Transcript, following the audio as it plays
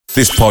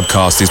This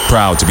podcast is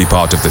proud to be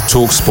part of the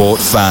TalkSport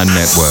Fan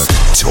Network.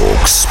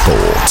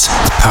 TalkSport.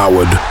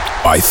 Powered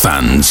by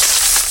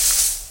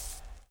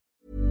fans.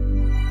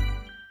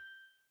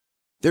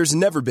 There's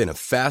never been a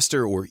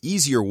faster or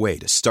easier way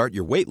to start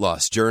your weight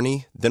loss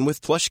journey than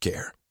with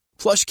PlushCare.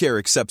 PlushCare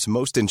accepts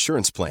most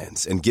insurance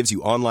plans and gives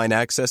you online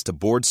access to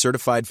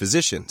board-certified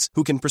physicians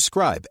who can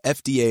prescribe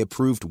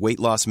FDA-approved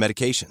weight loss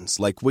medications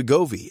like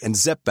Wegovy and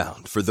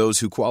Zepbound for those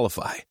who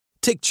qualify.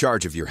 Take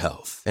charge of your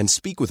health and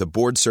speak with a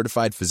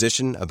board-certified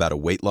physician about a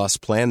weight loss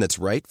plan that's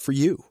right for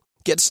you.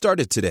 Get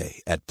started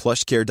today at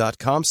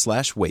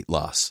plushcare.com/weight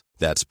loss.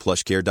 That's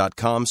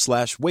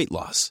plushcare.com/weight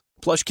loss.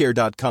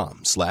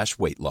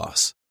 plushcare.com/weight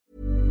loss.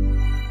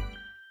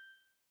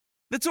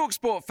 The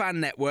TalkSport Fan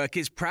Network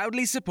is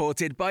proudly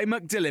supported by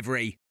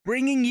McDelivery,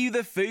 bringing you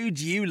the food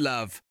you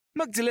love.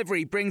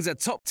 McDelivery brings a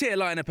top-tier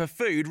lineup of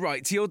food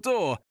right to your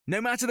door.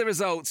 No matter the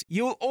result,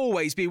 you'll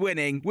always be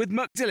winning with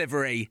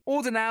McDelivery.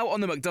 Order now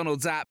on the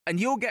McDonald's app and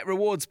you'll get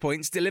rewards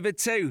points delivered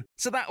too.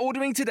 So that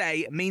ordering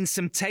today means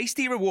some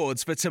tasty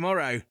rewards for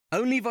tomorrow.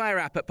 Only via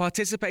app at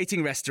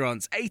participating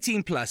restaurants.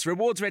 18 plus.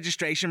 Rewards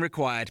registration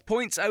required.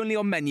 Points only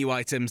on menu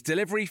items.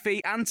 Delivery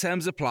fee and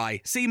terms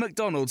apply. See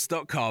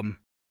mcdonalds.com.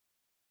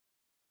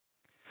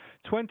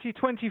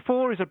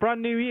 2024 is a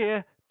brand new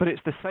year, but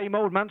it's the same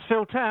old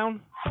Mansfield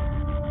Town.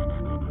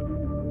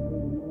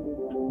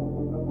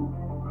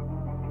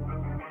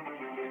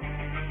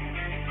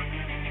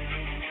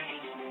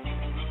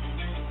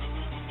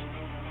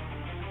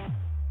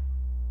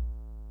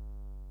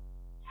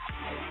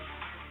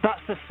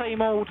 That's the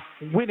same old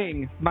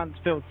winning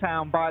Mansfield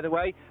Town, by the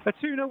way. A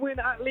 2-0 win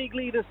at league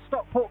leaders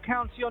Stockport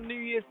County on New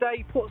Year's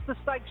Day puts the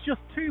Stags just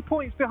 2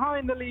 points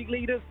behind the league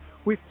leaders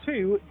with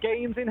 2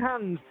 games in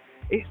hand.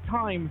 It's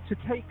time to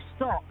take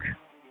stock,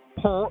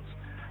 Port,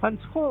 and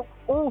talk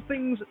all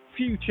things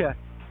future.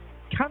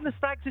 Can the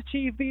Stags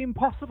achieve the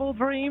impossible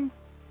dream?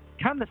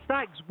 Can the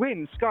Stags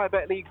win Sky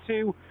Bet League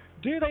 2?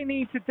 Do they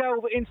need to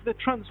delve into the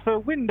transfer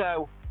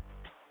window?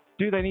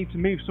 Do they need to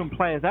move some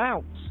players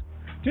out?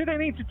 Do they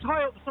need to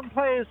tie up some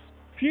players'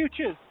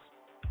 futures?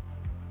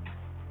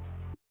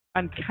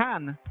 And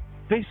can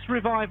this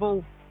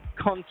revival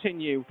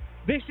continue?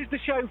 This is the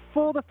show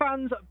for the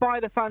fans,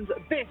 by the fans.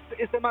 This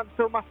is the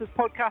Mansfield Matters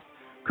podcast.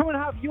 Come and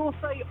have your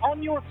say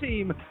on your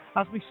team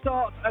as we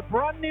start a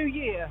brand new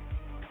year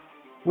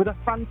with a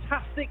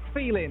fantastic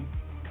feeling.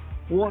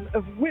 One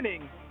of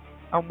winning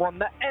and one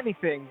that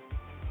anything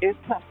is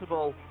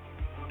possible.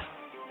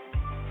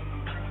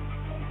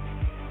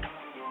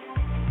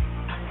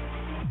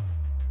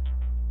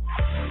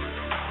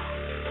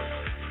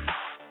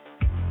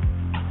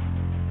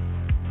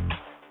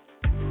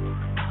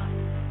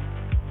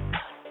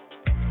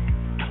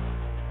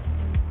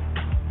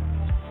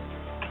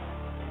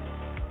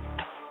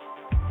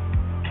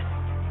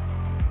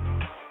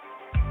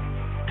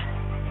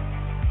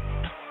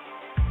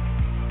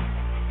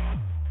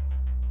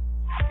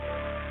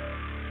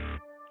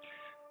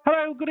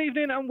 Hello, good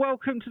evening and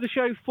welcome to the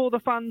show for the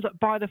fans,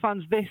 by the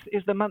fans. This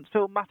is the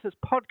Mansfield Matters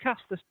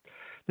podcast,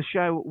 the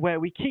show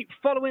where we keep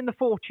following the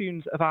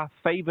fortunes of our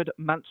favoured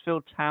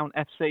Mansfield Town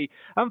FC.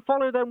 And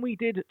follow them we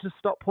did to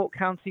Stockport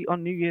County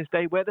on New Year's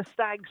Day, where the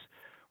Stags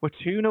were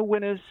 2-0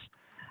 winners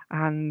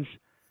and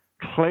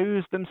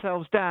closed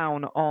themselves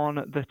down on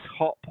the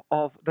top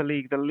of the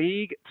league. The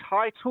league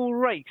title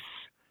race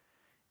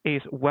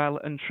is well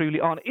and truly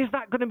on. Is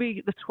that going to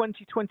be the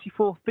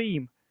 2024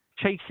 theme,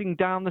 chasing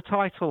down the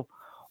title?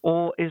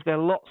 Or is there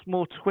lots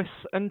more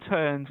twists and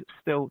turns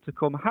still to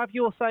come? Have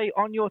your say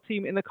on your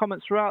team in the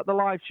comments throughout the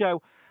live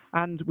show,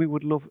 and we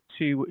would love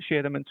to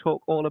share them and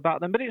talk all about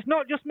them. But it's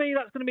not just me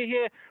that's going to be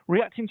here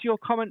reacting to your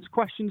comments,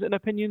 questions and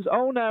opinions.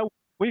 Oh no,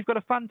 we've got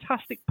a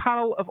fantastic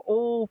panel of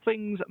all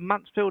things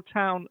Mansfield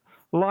Town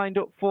lined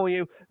up for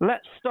you.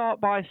 Let's start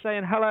by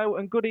saying hello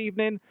and good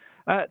evening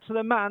to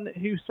the man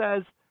who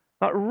says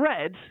that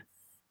red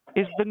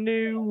is the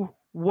new...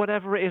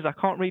 whatever it is. I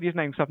can't read his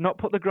name, so I've not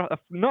put the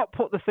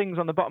things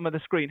on the bottom of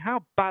the screen.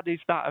 How bad is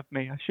that of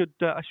me? I should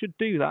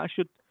do that. I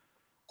should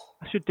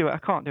do it. I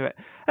can't do it.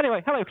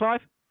 Anyway, hello,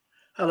 Clive.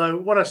 Hello.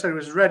 What I said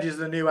was red is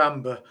the new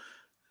amber.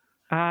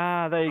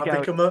 Ah, there you go.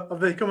 I've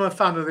become a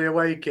fan of the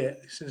away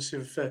kit since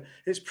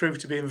it's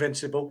proved to be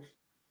invincible.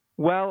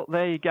 Well,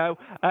 there you go.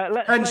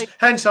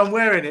 Hence, I'm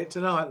wearing it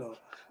tonight, Lord.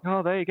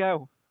 Oh, there you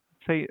go.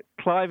 See,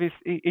 Clive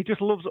he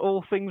just loves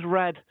all things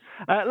red.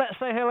 Let's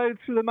say hello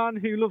to the man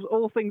who loves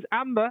all things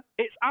amber.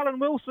 It's Alan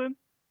Wilson.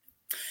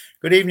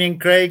 Good evening,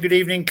 Craig. Good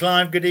evening,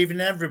 Clive. Good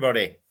evening,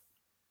 everybody.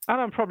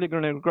 And I'm probably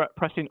going to regret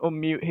pressing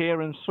unmute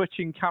here and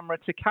switching camera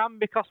to Cam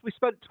because we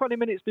spent 20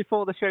 minutes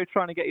before the show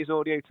trying to get his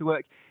audio to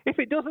work. If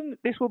it doesn't,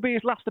 this will be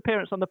his last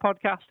appearance on the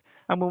podcast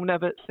and we'll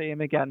never see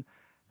him again.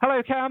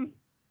 Hello, Cam.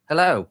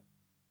 Hello.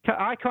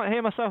 I can't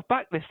hear myself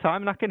back this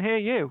time and I can hear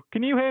you.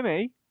 Can you hear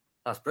me?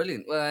 That's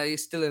brilliant. Well, you're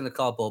still in the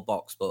cardboard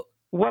box, but...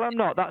 Well, I'm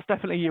not. That's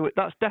definitely you.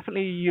 That's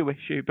definitely a you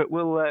issue, but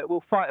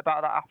we'll fight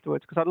about that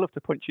afterwards because I'd love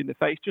to punch you in the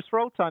face just for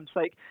old time's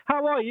sake.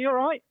 How are you? All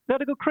right? You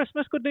had a good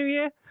Christmas, good New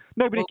Year?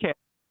 Nobody cares.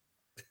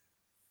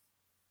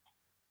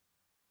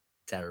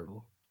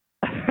 Terrible.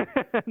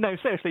 No,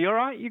 seriously, you all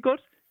right? You good?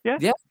 Yeah?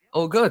 Yeah,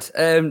 all good.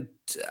 I'm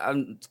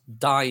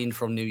dying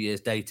from New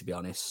Year's Day, to be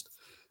honest.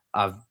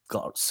 I've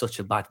got such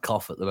a bad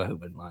cough at the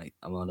moment. Like,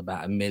 I'm on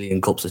about 1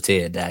 million cups of tea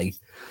a day.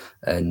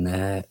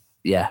 And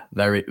yeah,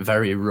 very,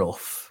 very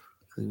rough.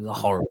 It was a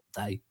horrible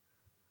day.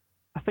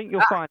 I think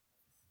you'll find...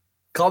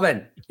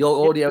 Comment.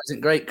 Your audio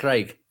isn't great,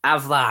 Craig.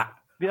 Have that.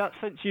 Yeah,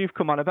 since you've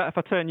come on, I bet if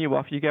I turn you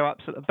off, you go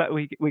absolutely. I bet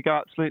we go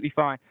absolutely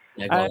fine.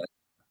 Yeah, go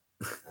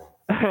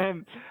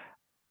on.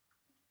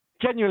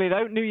 Genuinely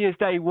though, New Year's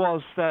Day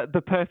was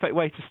the perfect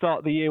way to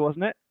start the year,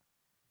 wasn't it?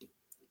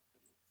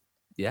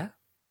 Yeah,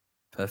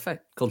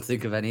 perfect. Couldn't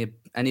think of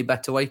any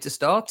better way to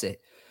start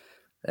it.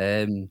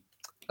 I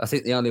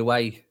think the only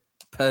way,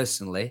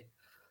 personally,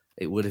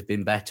 it would have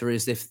been better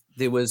is if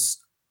there was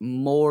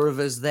more of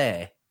us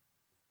there.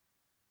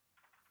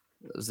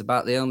 It was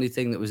about the only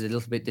thing that was a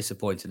little bit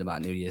disappointing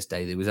about New Year's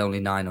Day. There was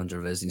only 900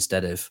 of us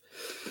instead of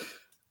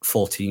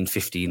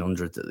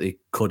 1,500 that they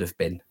could have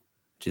been,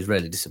 which is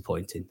really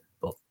disappointing.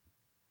 But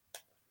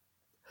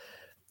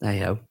there you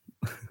go.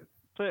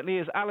 Certainly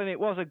is, Alan. It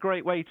was a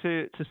great way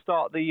to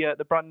start the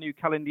brand new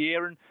calendar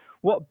year, and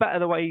what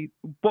better way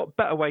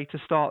to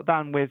start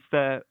than with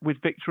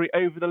victory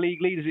over the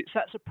league leaders? It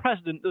sets a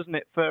precedent, doesn't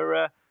it,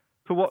 for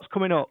what's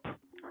coming up?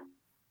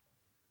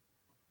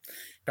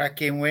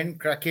 Cracking win,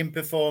 cracking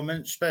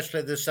performance,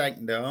 especially the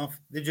second half.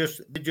 They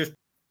just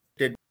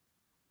did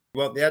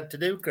what they had to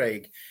do,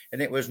 Craig,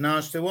 and it was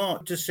nice to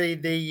watch, to see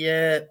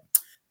the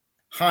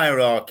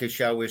hierarchy,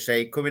 shall we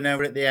say, coming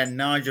over at the end,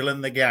 Nigel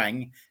and the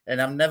gang.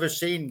 And I've never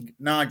seen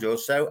Nigel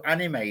so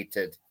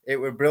animated. It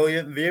was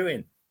brilliant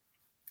viewing.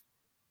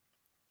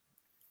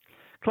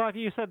 Clive,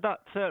 you said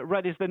that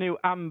red is the new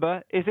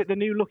amber. Is it the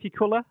new lucky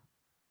colour?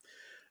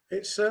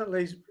 It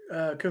certainly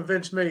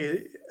convinced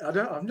me.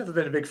 I've never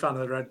been a big fan of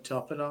the red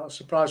top, and I was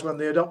surprised when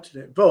they adopted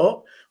it.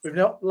 But we've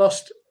not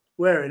lost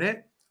wearing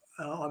it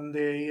on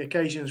the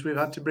occasions we've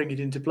had to bring it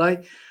into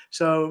play.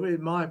 So,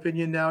 in my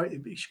opinion, now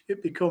it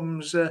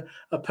becomes a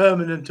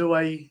permanent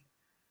away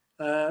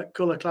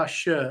colour clash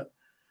shirt.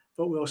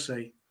 But we'll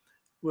see.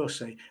 We'll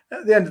see.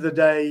 At the end of the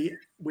day,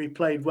 we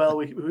played well.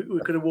 We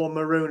could have worn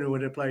maroon and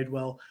would have played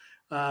well.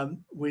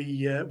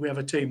 We have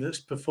a team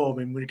that's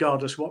performing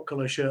regardless what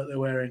colour shirt they're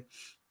wearing.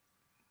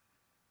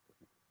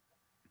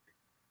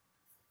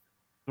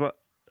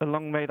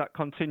 Long may that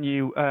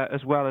continue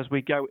as well as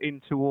we go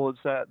in towards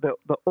the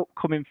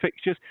upcoming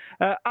fixtures.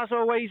 As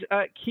always,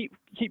 keep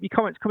your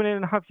comments coming in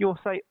and have your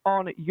say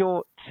on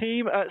your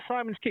team.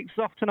 Simons kicks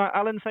us off tonight,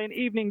 Alan, saying,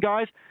 "Evening,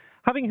 guys.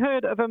 Having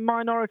heard of a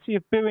minority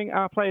of booing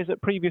our players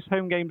at previous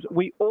home games,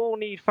 we all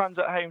need fans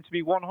at home to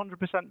be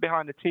 100%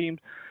 behind the team.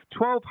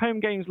 12 home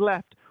games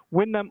left.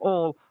 Win them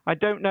all. I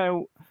don't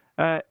know.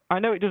 I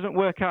know it doesn't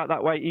work out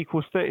that way.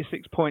 Equals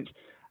 36 points.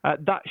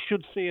 That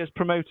should see us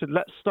promoted.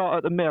 Let's start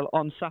at the mill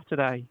on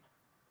Saturday."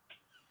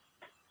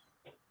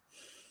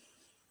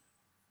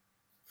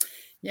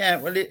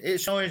 Yeah, well,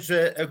 it's always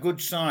a good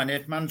sign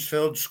if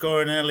Mansfield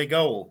score an early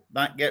goal.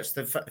 That gets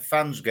the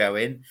fans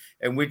going,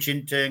 and which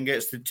in turn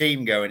gets the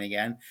team going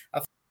again.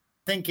 I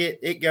think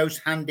it goes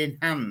hand in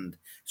hand.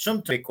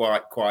 Sometimes be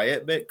quite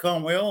quiet, but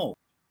can't we all?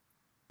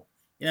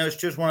 You know, it's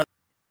just one of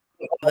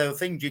those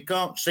things. You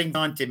can't sing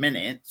 90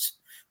 minutes,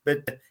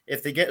 but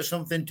if they get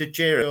something to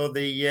cheer, or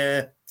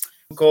the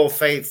call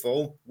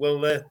faithful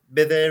will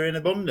be there in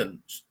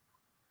abundance.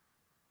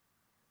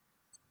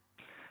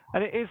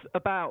 And it is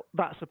about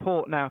that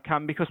support now,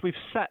 Cam, because we've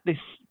set this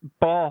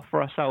bar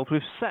for ourselves.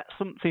 We've set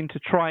something to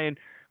try and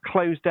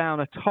close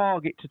down, a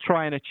target to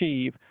try and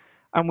achieve.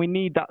 And we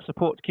need that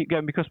support to keep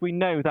going, because we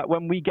know that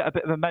when we get a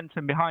bit of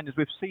momentum behind us,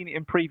 we've seen it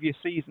in previous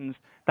seasons,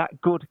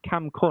 that good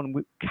can come.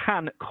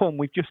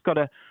 We've just got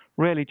to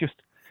really just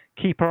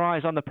keep our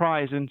eyes on the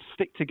prize and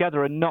stick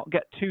together and not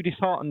get too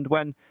disheartened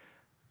when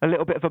a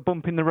little bit of a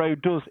bump in the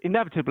road does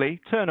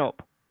inevitably turn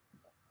up.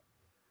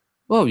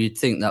 Well, you'd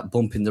think that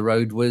bump in the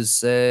road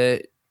was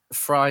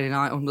Friday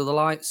night under the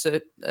lights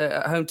at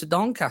home to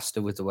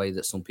Doncaster, with the way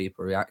that some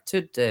people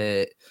reacted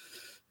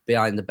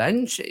behind the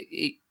bench.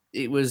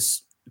 It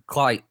was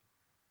quite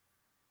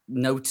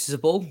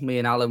noticeable. Me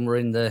and Alan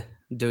were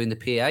doing the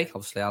PA.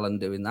 Obviously, Alan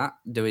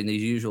doing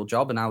his usual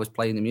job, and I was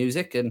playing the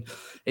music. And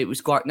it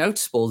was quite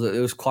noticeable that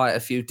there was quite a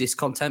few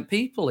discontent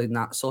people in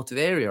that sort of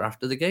area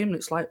after the game. And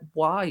it's like,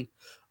 why?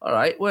 All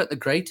right, weren't the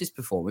greatest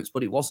performance,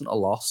 but it wasn't a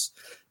loss.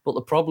 But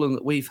the problem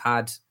that we've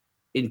had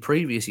in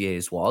previous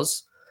years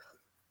was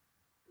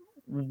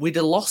we'd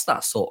have lost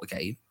that sort of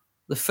game.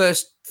 The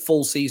first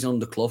full season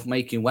under Clough,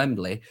 making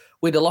Wembley,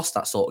 we'd have lost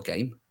that sort of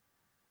game.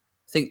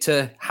 Think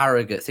to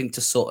Harrogate, think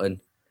to Sutton,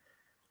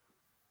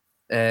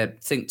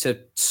 think to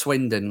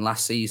Swindon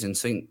last season.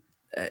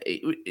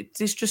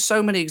 There's just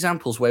so many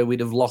examples where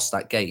we'd have lost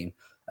that game.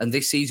 And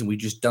this season, we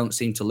just don't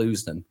seem to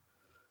lose them.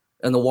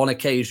 And the one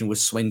occasion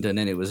was Swindon,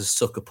 and it was a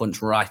sucker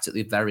punch right at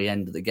the very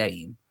end of the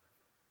game,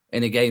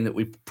 in a game that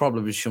we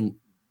probably should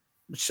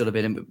have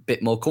been a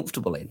bit more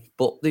comfortable in.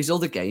 But these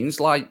other games,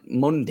 like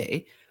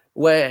Monday,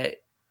 where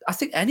I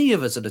think any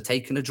of us would have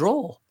taken a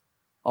draw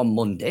on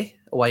Monday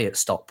away at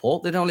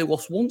Stockport. They'd only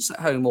lost once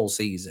at home all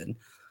season.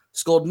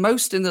 scored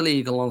most in the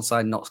league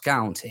alongside Notts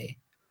County,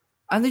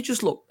 and they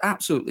just look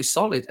absolutely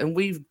solid. And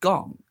we've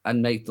gone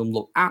and made them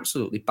look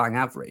absolutely bang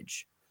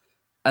average.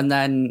 And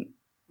then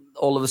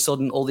all of a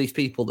sudden, all these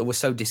people that were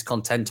so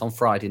discontent on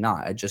Friday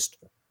night are just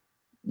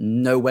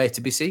nowhere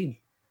to be seen.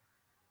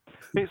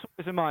 It's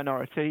always a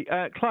minority.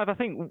 Clive, I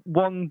think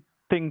one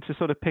thing to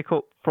sort of pick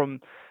up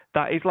from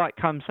that is, like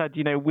Cam said,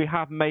 we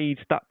have made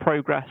that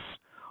progress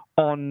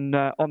on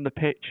the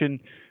pitch and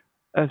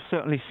have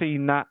certainly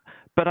seen that.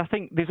 But I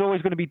think there's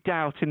always going to be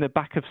doubt in the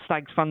back of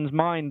Stags fans'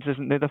 minds,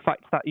 isn't there? The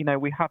fact that,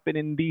 we have been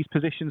in these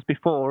positions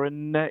before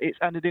and it's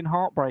ended in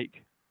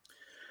heartbreak.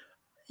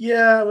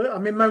 Yeah, I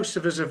mean, most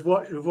of us have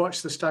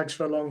watched the Stags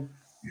for a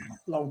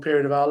long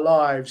period of our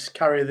lives,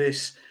 carry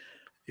this,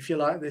 if you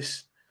like,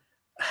 this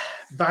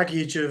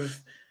baggage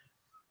of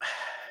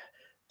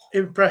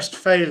impressed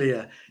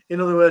failure.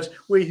 In other words,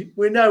 we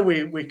know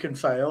we can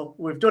fail.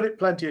 We've done it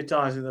plenty of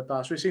times in the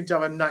past. We seem to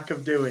have a knack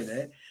of doing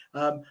it.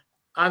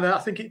 And I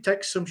think it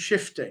takes some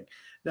shifting.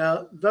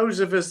 Now, those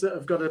of us that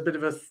have got a bit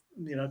of a,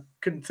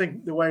 can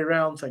think the way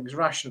around things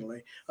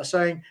rationally are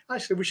saying,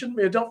 actually, we shouldn't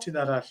be adopting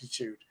that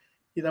attitude.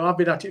 I've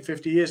been at it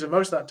 50 years and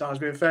most of that time has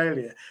been a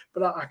failure,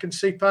 but I can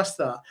see past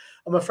that.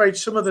 I'm afraid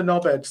some of the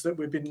knobheads that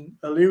we've been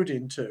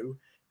alluding to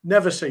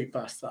never see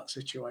past that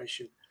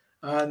situation.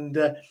 And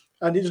it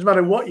doesn't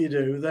matter what you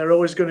do, they're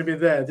always going to be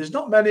there. There's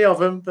not many of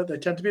them, but they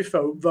tend to be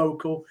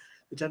vocal.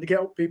 They tend to get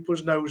up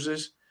people's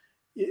noses.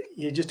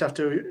 You just have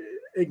to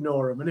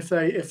ignore them. And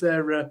if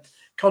their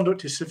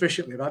conduct is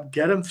sufficiently bad,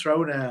 get them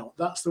thrown out.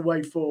 That's the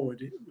way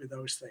forward with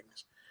those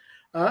things.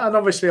 And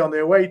obviously on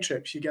the away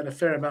trips, you get a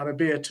fair amount of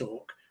beer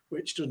talk,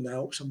 which doesn't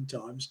help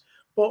sometimes.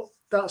 But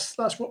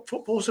that's what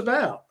football's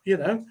about,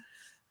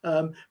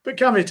 But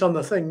Cam hit on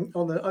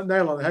the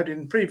nail on the head.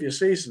 In previous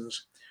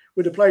seasons,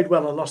 we'd have played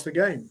well and lost the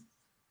game.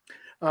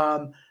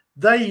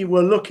 They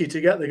were lucky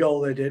to get the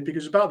goal they did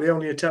because it's about the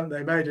only attempt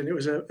they made, and it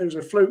was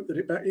a fluke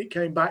that it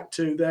came back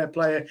to their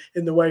player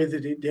in the way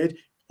that it did.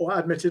 Or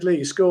admittedly,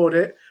 he scored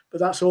it, but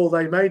that's all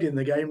they made in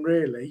the game,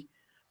 really.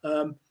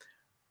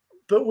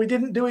 But we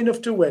didn't do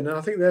enough to win, and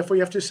I think therefore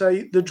you have to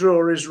say the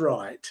draw is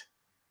right.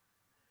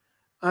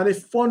 And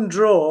if one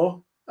draw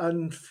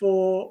and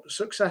 4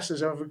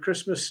 successes over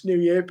Christmas, New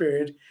Year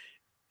period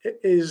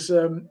is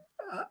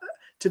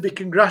to be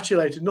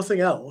congratulated,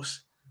 nothing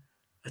else,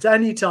 at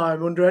any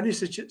time, under any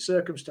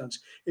circumstance,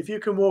 if you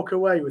can walk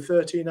away with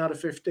 13 out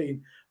of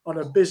 15 on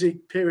a busy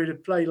period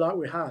of play like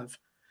we have,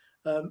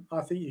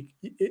 I think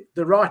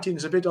the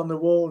writing's a bit on the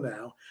wall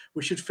now.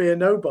 We should fear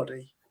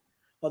nobody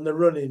on the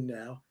run-in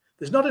now.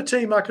 There's not a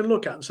team I can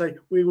look at and say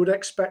we would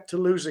expect to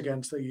lose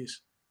against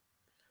these.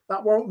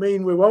 That won't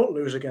mean we won't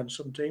lose against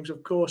some teams.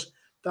 Of course,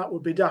 that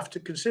would be daft to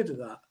consider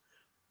that.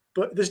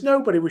 But there's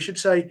nobody we should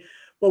say,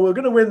 well, we're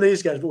going to win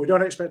these games, but we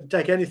don't expect to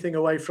take anything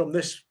away from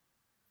this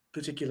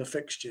particular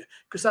fixture,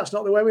 because that's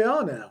not the way we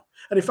are now.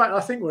 And in fact,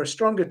 I think we're a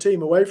stronger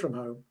team away from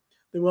home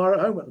than we are at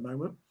home at the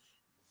moment.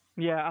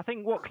 Yeah, I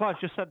think what Clive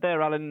just said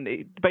there, Alan,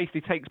 it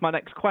basically takes my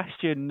next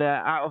question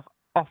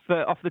off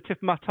the tip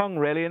of my tongue,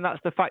 really, and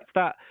that's the fact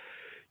that,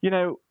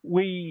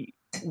 we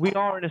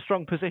are in a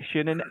strong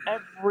position, and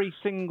every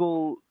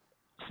single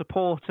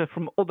supporter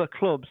from other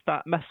clubs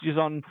that messages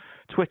on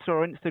Twitter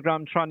or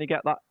Instagram trying to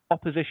get that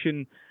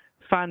opposition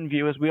fan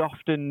view, as we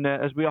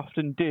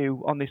often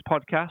do on this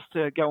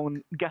podcast, go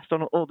and guest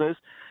on others,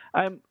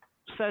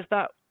 says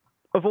that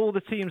of all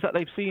the teams that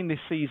they've seen this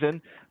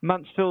season,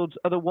 Mansfield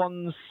are the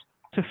ones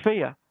to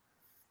fear.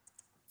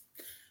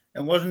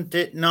 And wasn't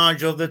it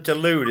Nigel that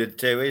alluded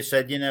to? He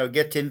said,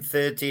 getting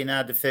 13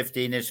 out of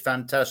 15 is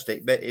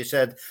fantastic. But he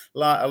said,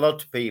 like a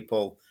lot of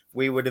people,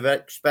 we would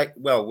have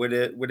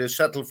would have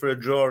settled for a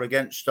draw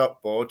against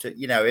Stockport,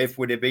 if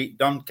we'd have beat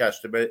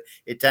Doncaster, but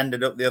it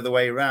ended up the other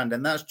way around.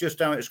 And that's just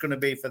how it's going to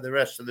be for the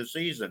rest of the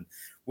season.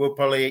 We'll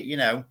probably,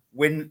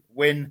 win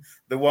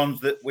the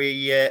ones that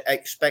we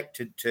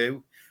expected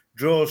to,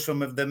 draw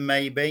some of them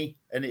maybe.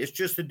 And it's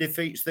just the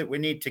defeats that we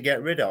need to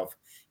get rid of.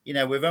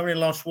 We've only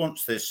lost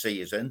once this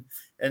season,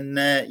 and,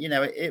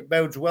 it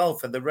bodes well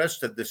for the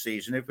rest of the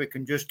season if we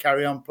can just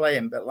carry on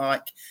playing. But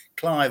like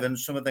Clive and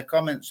some of the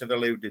comments have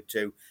alluded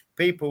to,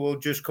 people will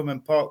just come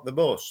and park the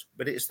bus.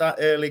 But it's that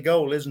early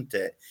goal, isn't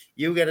it?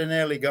 You get an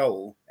early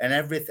goal, and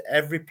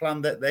every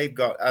plan that they've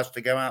got has to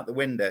go out the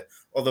window.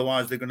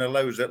 Otherwise, they're going to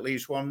lose at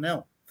least 1-0.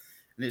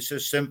 And it's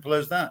as simple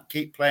as that.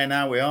 Keep playing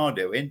how we are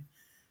doing,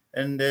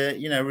 and,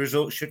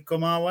 results should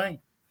come our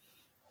way.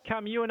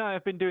 Cam, you and I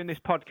have been doing this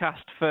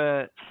podcast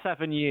for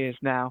 7 years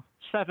now.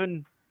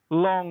 7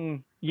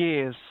 long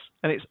years.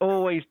 And it's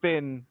always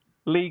been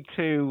League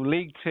Two,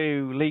 League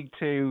Two, League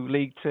Two,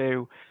 League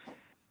Two.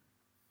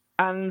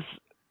 And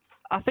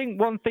I think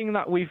one thing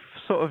that we've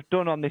sort of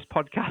done on this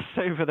podcast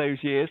over those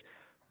years,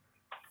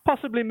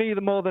 possibly me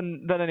more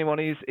than anyone,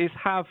 is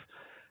have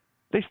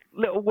this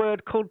little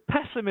word called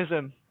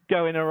pessimism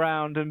going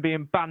around and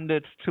being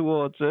bandied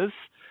towards us.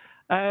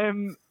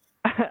 And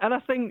I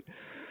think,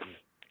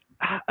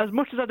 as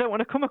much as I don't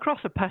want to come across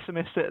a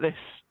pessimist at this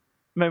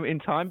moment in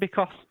time,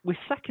 because we're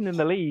second in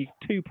the league,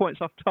 2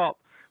 points off top,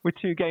 with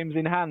 2 games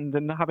in hand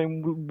and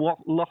having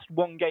lost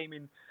 1 game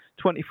in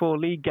 24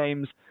 league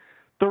games.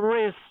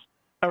 There is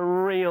a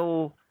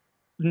real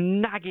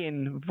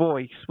nagging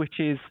voice, which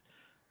is,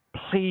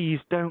 please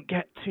don't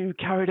get too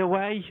carried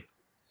away.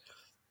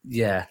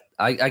 Yeah,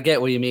 I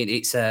get what you mean.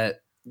 It's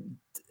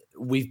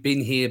we've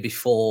been here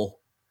before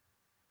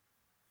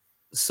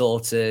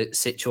sort of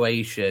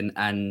situation,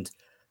 and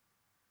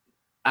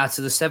out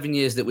of the 7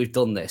 years that we've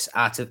done this,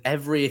 out of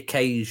every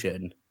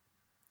occasion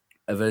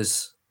of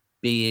us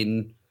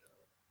being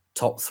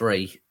top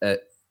 3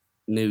 at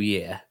New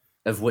Year,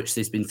 of which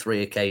there's been 4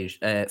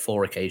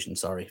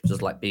 occasions,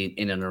 just like being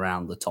in and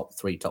around the top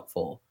 3, top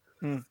 4.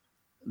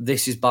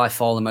 This is by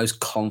far the most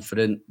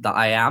confident that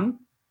I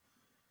am.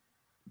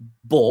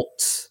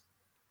 But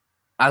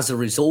as a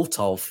result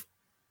of,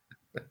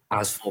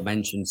 as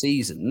aforementioned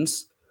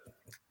seasons,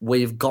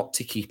 we've got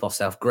to keep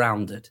ourselves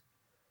grounded,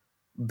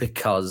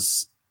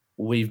 because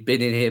we've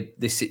been in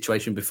this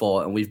situation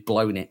before and we've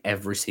blown it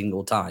every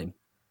single time.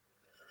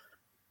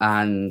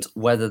 And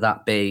whether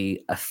that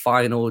be a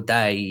final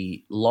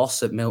day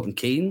loss at Milton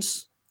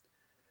Keynes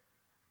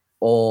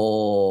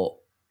or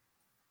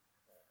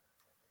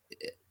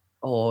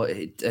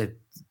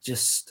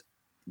just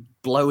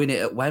blowing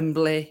it at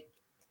Wembley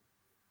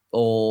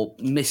or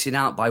missing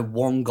out by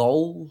 1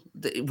 goal,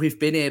 we've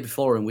been here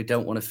before and we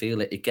don't want to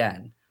feel it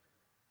again.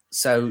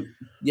 So,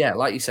 yeah,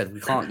 like you said,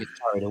 we can't get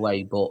carried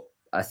away, but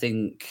I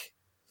think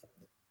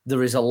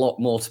there is a lot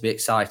more to be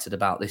excited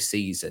about this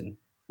season,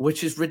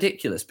 which is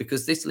ridiculous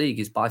because this league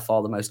is by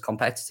far the most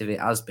competitive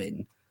it has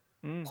been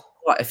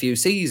quite a few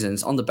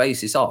seasons, on the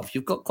basis of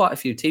you've got quite a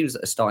few teams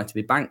that are starting to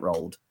be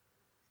bankrolled.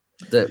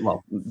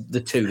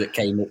 The 2 that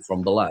came up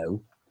from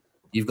below.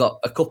 You've got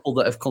a couple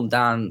that have come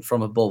down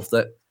from above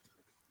that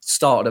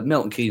started at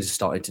Milton Keynes, are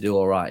starting to do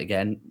all right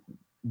again.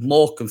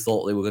 Morecambe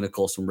thought they were going to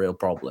cause some real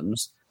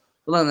problems.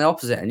 But then the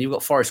opposite, and you've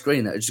got Forest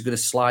Green that are just going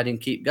to slide and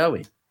keep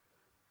going.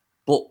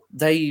 But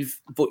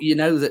you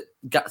know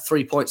that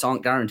 3 points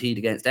aren't guaranteed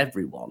against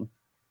everyone.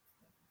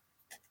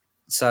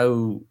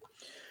 So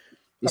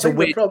it's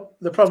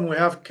the problem we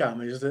have,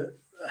 Cam, is that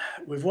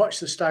we've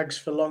watched the Stags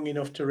for long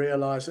enough to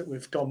realise that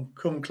we've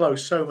come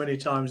close so many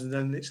times and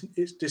then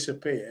it's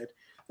disappeared,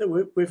 that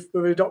we've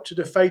adopted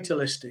a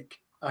fatalistic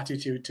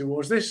attitude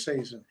towards this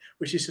season,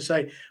 which is to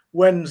say,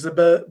 when's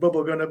the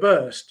bubble going to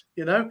burst?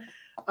 You know,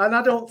 and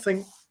I don't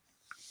think,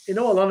 in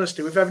all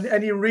honesty, we've had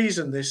any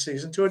reason this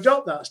season to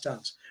adopt that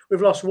stance.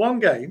 We've lost 1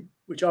 game,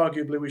 which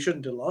arguably we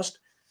shouldn't have lost,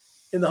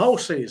 in the whole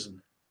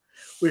season.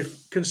 We've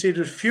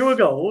conceded fewer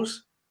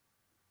goals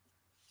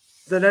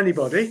than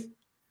anybody.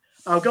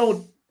 Our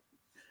goal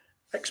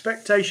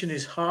expectation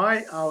is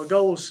high. Our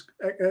goals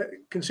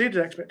conceded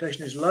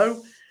expectation is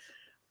low.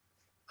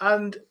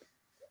 And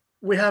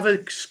we have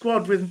a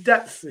squad with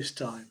depth this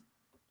time.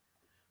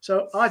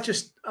 So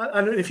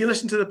and if you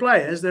listen to the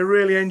players, they're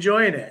really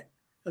enjoying it.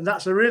 And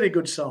that's a really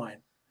good sign.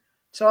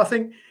 So I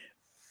think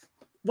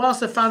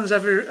whilst the fans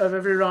have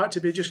every right to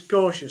be just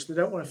cautious, they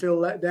don't want to feel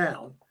let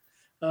down,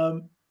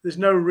 there's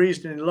no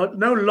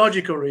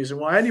logical reason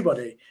why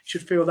anybody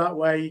should feel that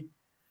way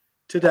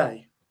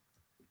today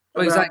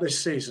about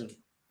this season.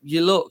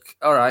 You look,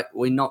 all right,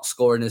 we're not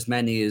scoring as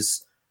many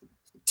as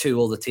 2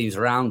 other teams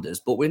around us,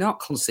 but we're not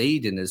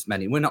conceding as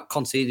many. We're not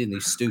conceding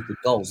these stupid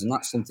goals, and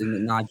that's something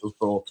that Nigel's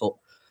brought up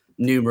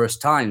numerous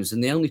times.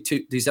 And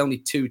there's only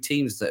 2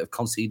 teams that have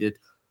conceded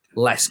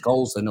less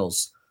goals than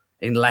us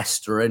in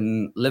Leicester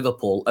and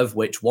Liverpool, of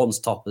which one's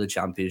top of the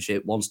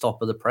Championship, one's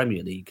top of the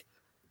Premier League.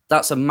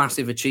 That's a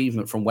massive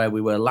achievement from where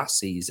we were last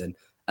season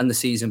and the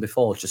season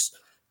before, just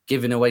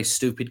giving away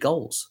stupid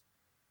goals.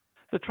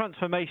 The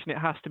transformation, it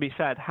has to be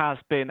said, has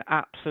been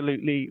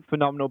absolutely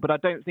phenomenal, but I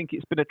don't think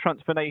it's been a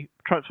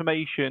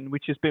transformation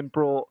which has been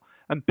brought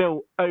and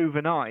built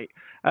overnight.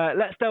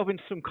 Let's delve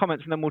into some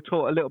comments and then we'll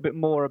talk a little bit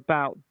more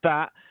about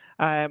that.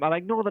 I'll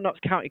ignore the Notts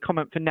County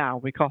comment for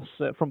now because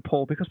from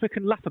Paul, because we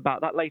can laugh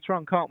about that later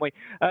on, can't we?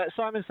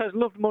 Simon says,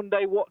 loved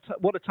Monday. What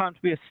a time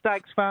to be a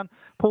Stags fan.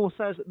 Paul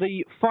says,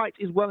 the fight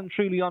is well and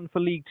truly on for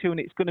League Two and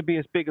it's going to be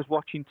as big as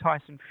watching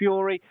Tyson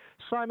Fury.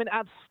 Simon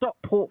adds,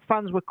 Stockport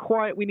fans were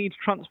quiet. We need to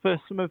transfer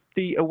some of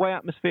the away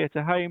atmosphere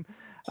to home.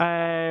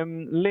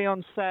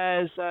 Leon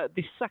says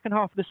the second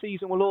half of the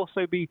season will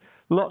also be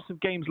lots of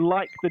games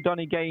like the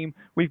Donny game.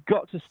 We've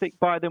got to stick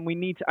by them. We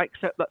need to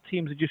accept that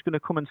teams are just going to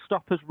come and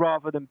stop us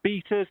rather than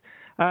beat us.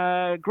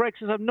 Greg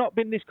says, I've not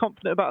been this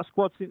confident about a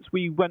squad since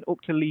we went up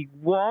to League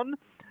One.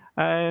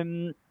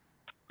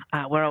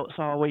 Where else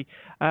are we?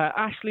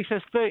 Ashley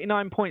says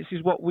 39 points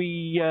is what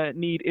we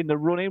need in the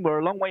running. We're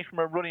a long way from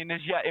a running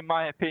as yet, in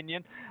my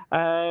opinion.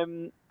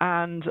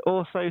 And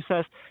also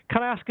says,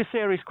 can I ask a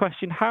serious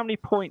question? How many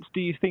points do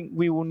you think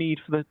we will need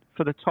for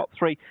the top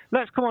 3?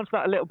 Let's come on to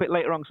that a little bit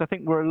later on because I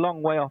think we're a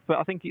long way off. But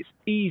I think it's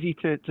easy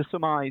to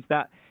surmise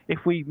that if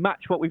we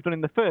match what we've done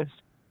in the first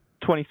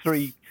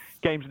 23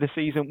 games of the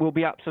season, we'll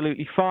be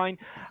absolutely fine.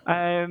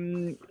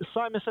 Simon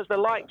says the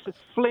likes of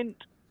Flint,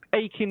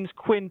 Akins,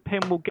 Quinn,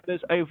 Pym will get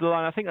us over the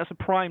line. I think that's a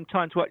prime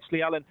time to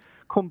actually, Alan,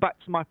 come back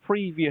to my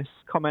previous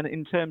comment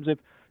in terms of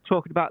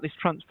talking about this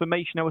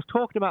transformation. I was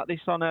talking about this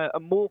on a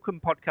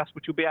Morecambe podcast,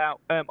 which will be out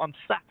on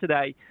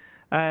Saturday,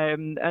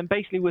 and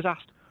basically was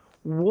asked,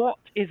 what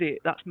is it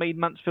that's made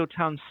Mansfield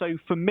Town so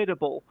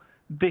formidable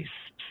this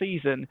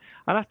season?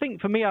 And I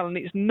think for me, Alan,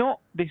 it's not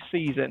this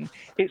season.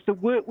 It's the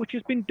work which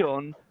has been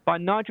done by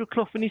Nigel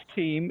Clough and his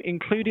team,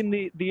 including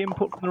the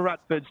input from the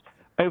Radfords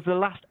over the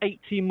last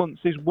 18 months.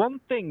 There's one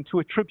thing to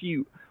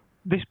attribute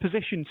this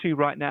position to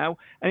right now,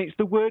 and it's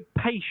the word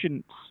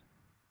patience.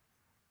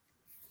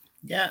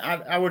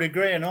 Yeah, I would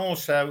agree. And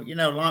also,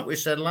 like we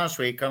said last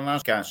week on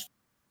last cast,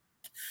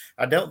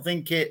 I don't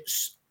think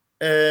it's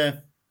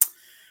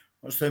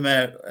what's the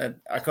matter?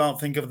 I can't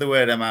think of the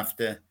word I'm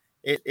after.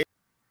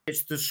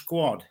 It's the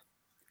squad.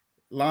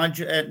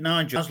 Nigel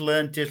has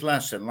learnt his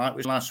lesson, like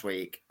we said last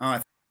week.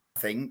 I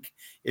think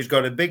he's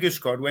got a bigger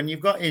squad. When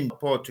you've got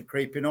Porter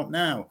creeping up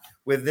now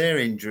with their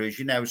injuries,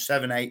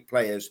 7, 8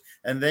 players,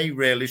 and they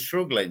really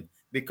struggling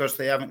because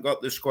they haven't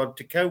got the squad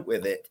to cope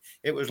with it.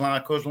 It was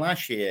like us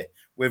last year.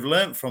 We've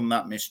learnt from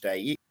that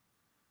mistake,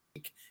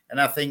 and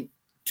I think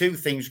two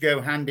things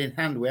go hand in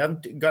hand. We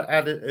haven't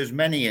had as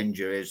many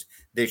injuries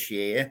this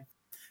year,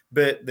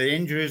 but the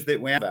injuries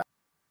that we have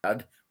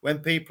had, when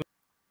people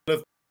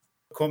have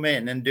come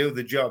in and do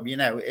the job,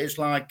 it's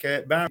like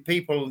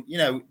people,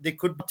 they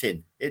could put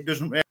in. It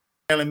doesn't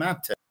really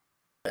matter,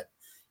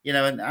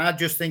 and I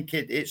just think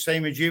it's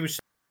same as you said,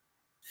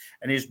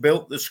 and he's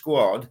built the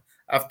squad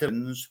after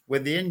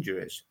with the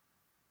injuries.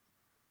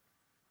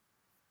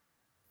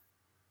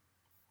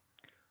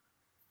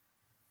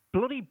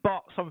 Bloody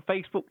bots on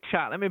Facebook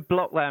chat. Let me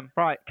block them.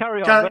 Right,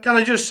 carry on. Can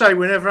I just say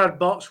we never had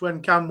bots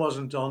when Cam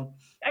wasn't on?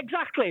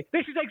 Exactly.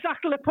 This is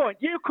exactly the point.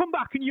 You come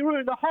back and you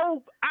ruin the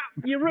whole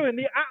app. You ruin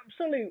the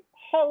absolute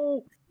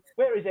whole.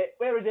 Where is it?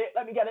 Where is it?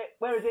 Let me get it.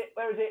 Where is it?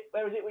 Where is it?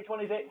 Where is it? Which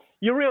one is it?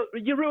 You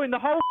ruin the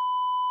whole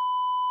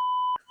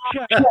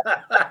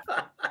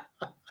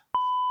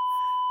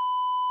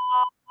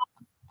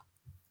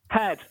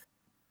head.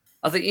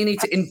 I think you need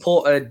to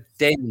import a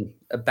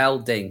bell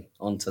ding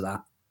onto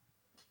that.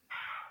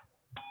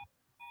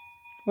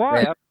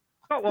 Why? Yeah. I've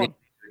got one.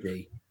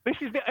 This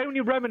is the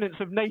only remnants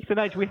of Nathan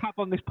Edge we have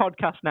on this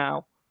podcast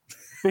now.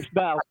 This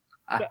bell.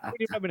 The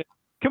only remnant.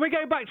 Can we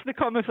go back to the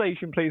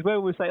conversation, please? Where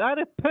we say I had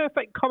a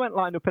perfect comment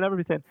lined up and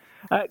everything.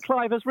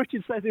 Clive, as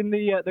Richard says in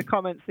the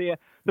comments here,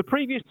 the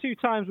previous 2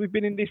 times we've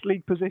been in this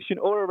league position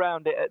or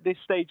around it at this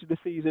stage of the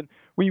season,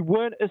 we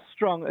weren't as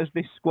strong as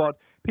this squad.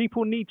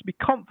 People need to be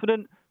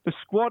confident. The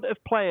squad of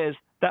players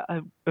that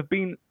have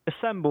been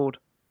assembled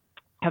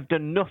have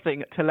done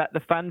nothing to let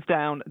the fans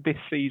down this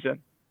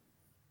season.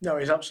 No,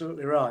 he's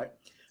absolutely right.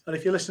 And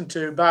if you listen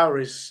to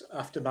Bowery's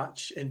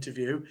after-match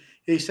interview,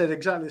 he said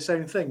exactly the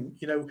same thing.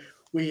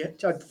 We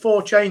had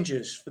 4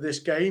 changes for this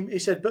game. He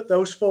said, but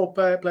those 4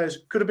 players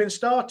could have been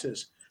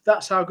starters.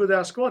 That's how good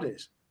our squad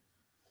is.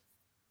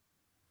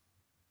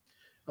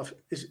 Have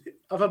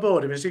I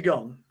bored him? Is he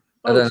gone?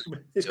 Oh,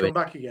 he's come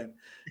back again.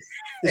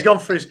 He's gone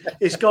for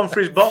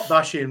his bot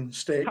bashing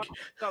stick.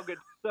 Dog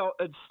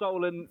had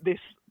stolen this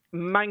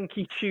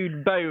manky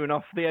chewed bone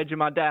off the edge of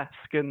my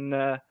desk and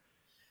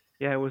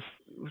was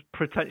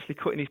potentially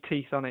cutting his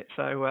teeth on it.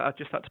 So I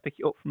just had to pick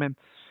it up from him.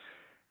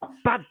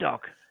 Bad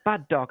dog,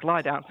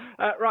 lie down.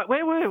 Right,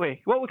 where were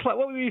we? What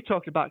were you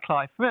talking about,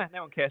 Clive? No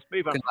one cares.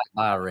 Move on.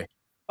 Barry.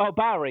 Oh,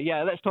 Barry,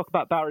 yeah, let's talk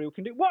about Barry. We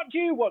can do. What do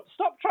you want?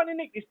 Stop trying to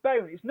nick this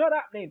bone. It's not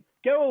happening.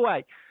 Go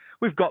away.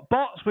 We've got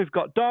bots, we've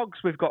got dogs,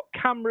 we've got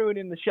Cam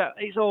ruining the show.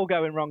 It's all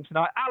going wrong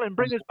tonight. Alan,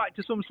 bring us back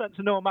to some sense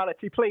of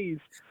normality, please.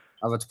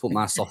 I've had to put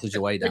my sausage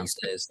away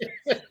downstairs.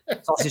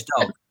 Sausage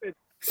dog.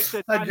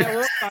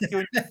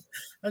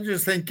 I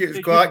just think it's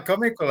quite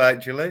comical,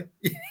 actually.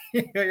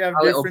 You have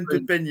different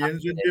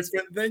opinions and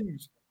different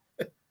things.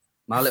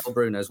 My little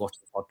Bruno's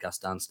watching the podcast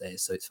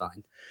downstairs, so it's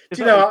fine. Do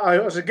you know, I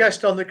was a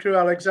guest on the Crew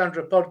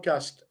Alexandra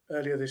podcast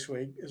earlier this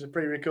week as a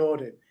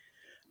pre-recording,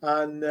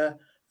 and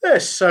they're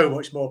so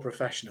much more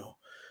professional.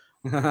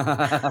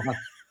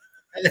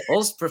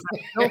 Us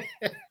professional?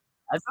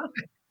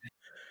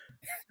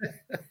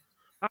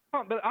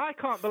 I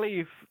can't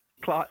believe,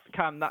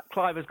 Cam, that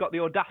Clive has got the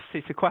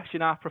audacity to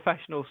question our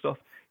professional stuff.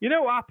 You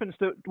know what happens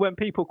when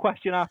people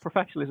question our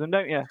professionalism,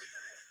 don't you?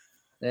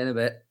 In a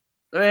bit.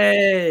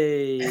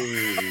 Hey! And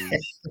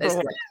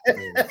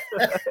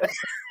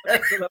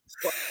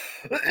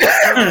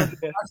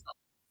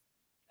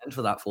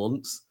for that for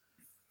once.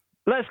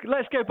 Let's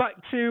go back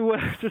to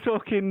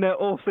talking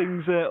all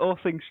things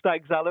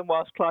Stags, Alan,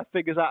 whilst Clive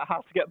figures out how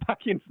to get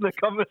back into the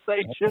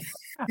conversation.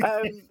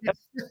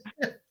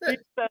 He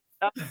said,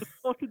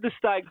 supported the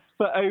Stags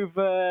for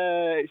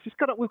over.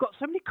 We've got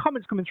so many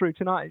comments coming through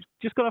tonight. It's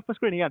just gone off my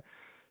screen again.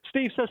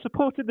 Steve says,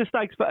 supported the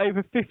Stags for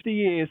over 50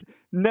 years.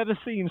 Never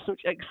seen such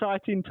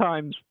exciting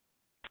times.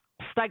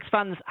 Stags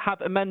fans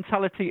have a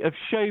mentality of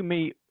show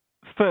me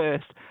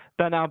first,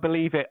 then I'll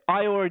believe it.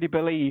 I already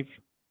believe.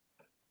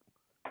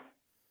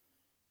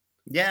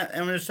 Yeah,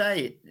 I'm going to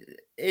say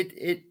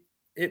it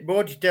it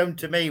brought it home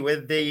to me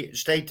with the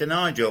state of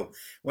Nigel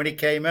when he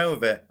came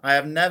over. I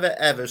have never,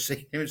 ever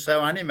seen him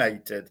so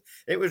animated.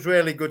 It was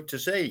really good to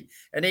see.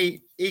 And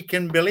he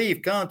can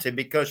believe, can't he?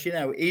 Because,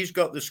 he's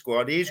got the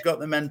squad, he's got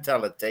the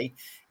mentality.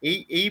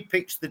 He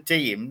picks the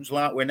teams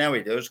like we know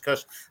he does.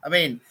 Because, I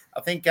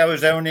think I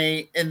was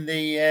only, in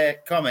the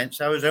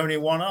comments, I was only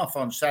one off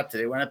on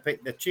Saturday when I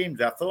picked the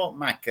teams. I thought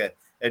Macca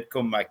had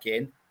come back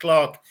in.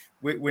 Clark,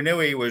 we knew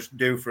he was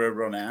due for a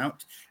run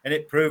out, and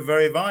it proved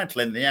very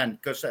vital in the end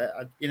because,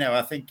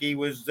 I think he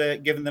was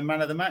given the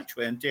man of the match,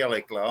 weren't he,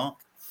 Ollie Clark?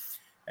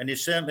 And he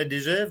certainly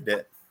deserved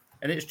it.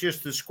 And it's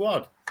just the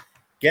squad.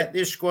 Get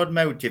this squad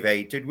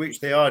motivated, which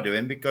they are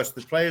doing, because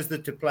the players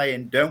that are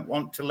playing don't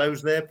want to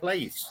lose their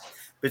place.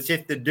 But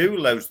if they do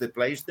lose their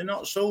place, they're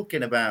not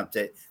sulking about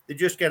it. They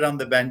just get on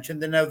the bench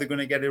and they know they're going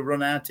to get a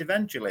run out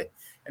eventually.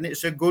 And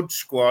it's a good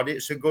squad.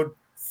 It's a good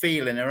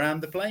feeling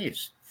around the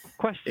place.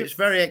 It's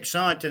very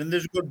exciting, and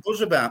there's a good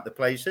buzz about the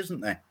place,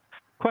 isn't there?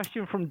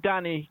 Question from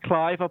Danny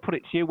Clive. I'll put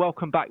it to you.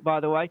 Welcome back, by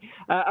the way.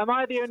 Am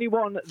I the only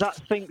one that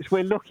thinks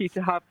we're lucky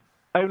to have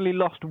only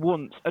lost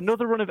once?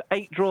 Another run of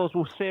 8 draws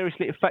will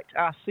seriously affect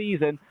our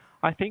season.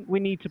 I think we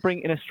need to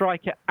bring in a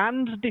striker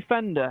and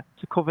defender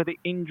to cover the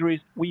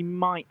injuries we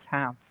might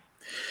have.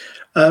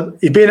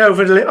 You've been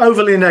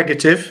overly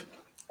negative,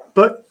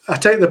 but I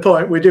take the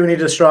point. We do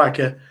need a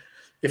striker.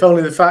 If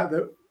only the fact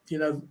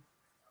that,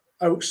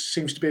 Oaks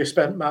seems to be a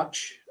spent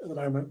match at the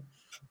moment.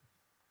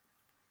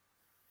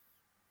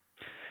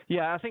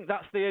 Yeah, I think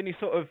that's the only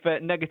sort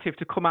of negative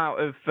to come out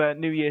of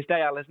New Year's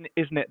Day, Al, isn't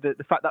it?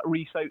 The fact that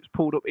Reece Oaks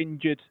pulled up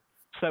injured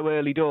so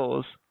early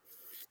doors.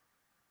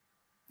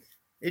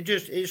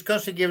 It's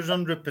because he gives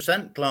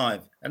 100%,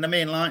 Clive. And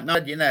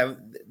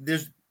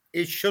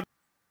it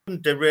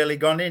shouldn't have really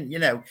gone in.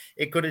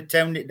 It could have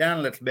toned it down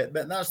a little bit,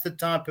 but that's the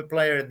type of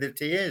player that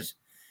he is.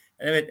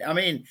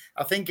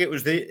 I think it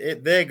was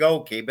their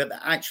goalkeeper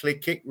that actually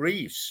kicked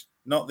Reece,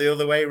 not the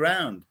other way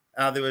around,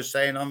 how they were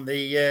saying on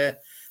the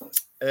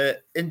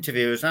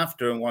interviews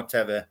after and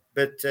whatever.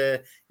 But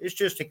it's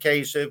just a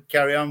case of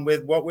carry on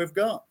with what we've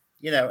got,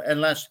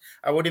 unless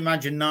I would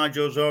imagine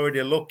Nigel's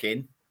already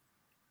looking.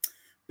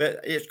 But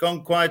it's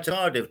gone quite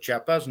hard,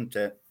 chap, hasn't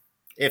it?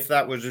 If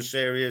that was a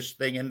serious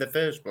thing in the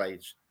first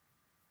place.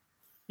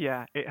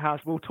 Yeah, it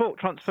has. We'll talk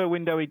transfer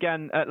window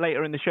again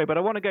later in the show, but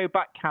I want to go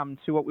back, Cam,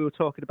 to what we were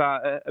talking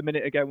about a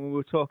minute ago when we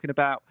were talking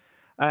about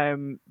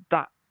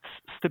that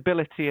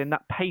stability and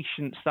that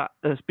patience that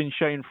has been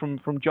shown from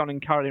John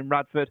and Carolyn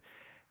Radford.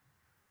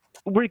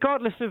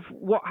 Regardless of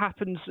what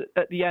happens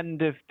at the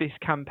end of this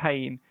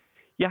campaign,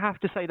 you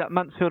have to say that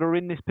Mansfield are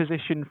in this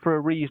position for a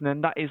reason,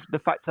 and that is the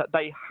fact that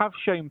they have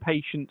shown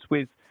patience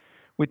with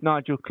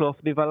Nigel Clough.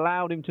 They've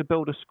allowed him to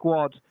build a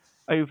squad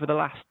over the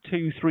last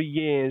 2-3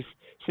 years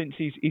since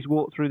he's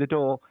walked through the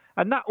door.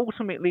 And that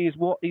ultimately is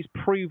what is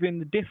proving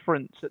the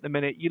difference at the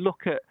minute. You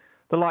look at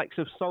the likes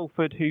of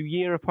Salford, who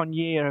year upon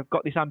year have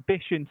got this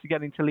ambition to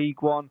get into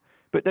League One,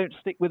 but don't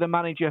stick with a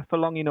manager for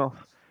long enough.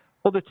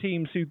 Other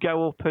teams who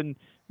go up and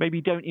maybe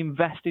don't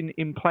invest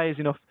in players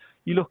enough.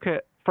 You look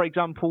at, for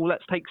example,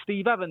 let's take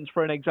Steve Evans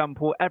for an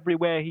example.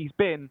 Everywhere he's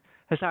been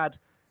has had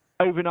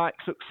overnight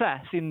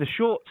success in the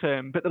short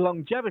term, but the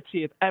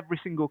longevity of every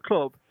single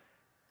club,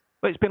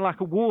 but it's been like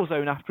a war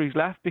zone after he's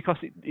left because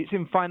it's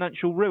in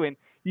financial ruin.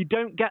 You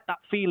don't get that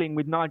feeling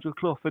with Nigel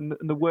Clough and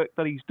the work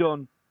that he's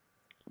done,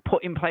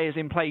 putting players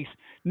in place,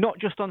 not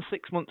just on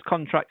 6-month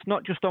contracts,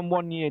 not just on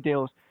 1-year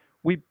deals.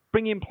 We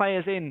bring in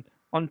players in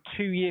on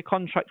 2-year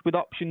contracts with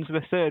options of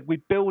a third. We're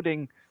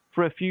building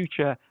for a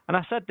future. And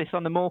I said this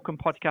on the Morecambe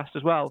podcast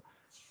as well,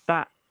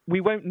 that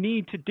we won't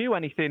need to do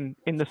anything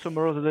in the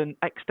summer other than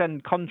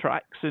extend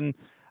contracts and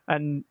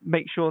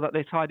make sure that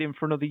they're tied in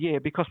for another year,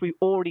 because we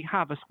already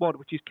have a squad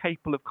which is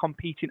capable of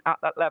competing at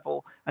that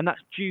level, and that's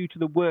due to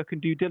the work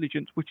and due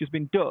diligence which has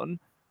been done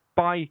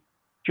by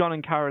John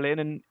and Carolyn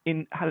and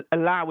in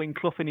allowing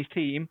Clough and his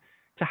team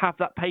to have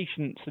that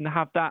patience and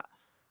have that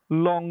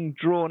long,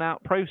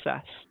 drawn-out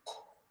process.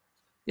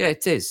 Yeah,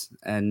 it is.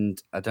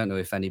 And I don't know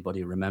if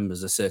anybody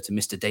remembers a certain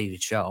Mr.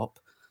 David Sharp,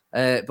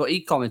 but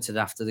he commented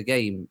after the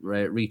game,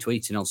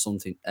 retweeting on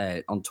something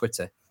on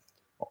Twitter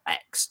or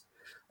X.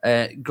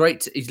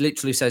 Great. He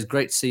literally says,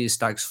 "Great to see your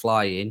Stags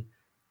flying.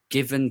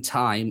 Given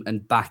time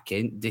and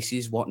backing, this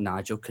is what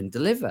Nigel can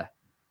deliver."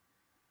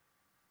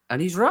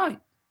 And he's right.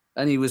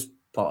 And he was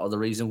part of the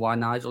reason why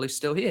Nigel is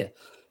still here.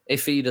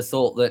 If he'd have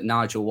thought that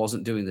Nigel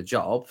wasn't doing the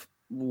job,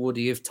 would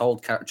he have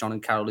told John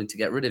and Carolyn to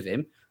get rid of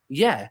him?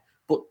 Yeah,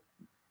 but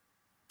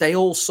they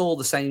all saw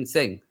the same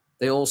thing.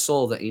 They all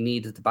saw that he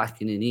needed the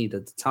backing, he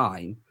needed the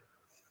time.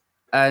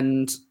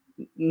 And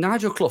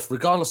Nigel Clough,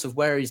 regardless of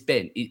where he's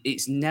been,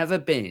 it's never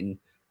been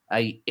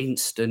an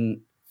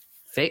instant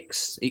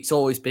fix. It's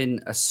always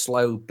been a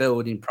slow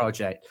building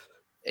project.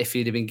 If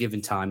he'd have been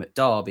given time at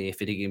Derby, if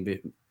he'd have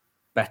been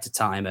better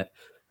time at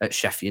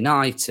Sheffield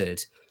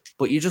United.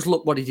 But you just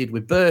look what he did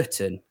with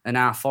Burton and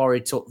how far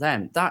he took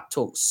them. That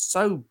took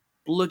so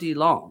bloody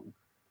long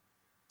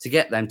to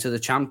get them to the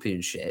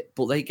Championship,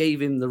 but they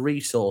gave him the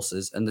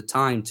resources and the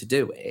time to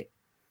do it.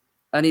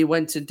 and he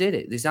went and did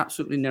it. There's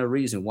absolutely no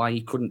reason why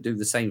he couldn't do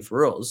the same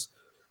for us.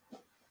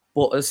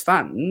 But as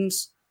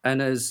fans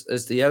and as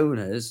the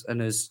owners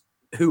and as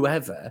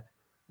whoever,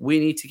 we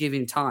need to give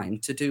him time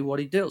to do what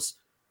he does.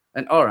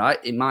 And all right,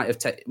 it might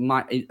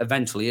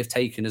eventually have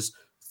taken us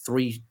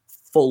 3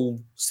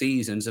 full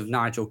seasons of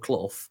Nigel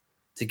Clough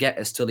to get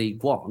us to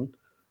League One,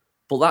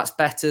 but that's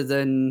better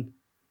than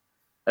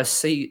a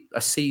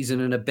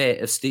season and a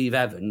bit of Steve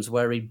Evans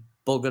where he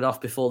buggered off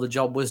before the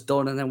job was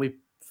done and then we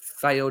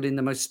failed in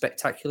the most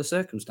spectacular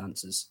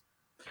circumstances.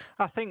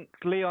 I think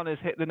Leon has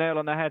hit the nail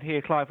on the head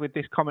here, Clive, with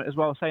this comment as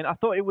well, saying, I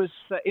thought it was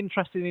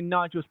interesting in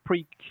Nigel's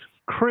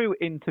pre-crew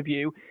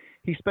interview.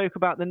 He spoke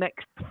about the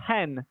next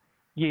 10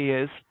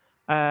 years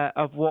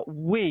of what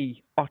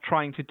we are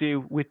trying to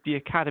do with the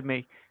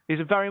academy.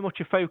 There's very much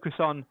a focus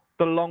on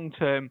the long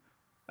term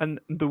and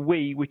the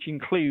we, which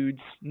includes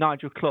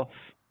Nigel Clough.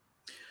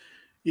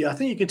 Yeah, I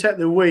think you can take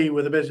the we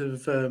with a bit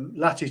of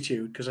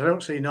latitude, because I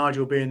don't see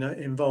Nigel being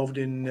involved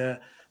in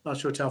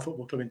Mansfield Town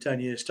Football Club in 10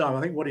 years' time.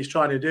 I think what he's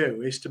trying to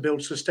do is to build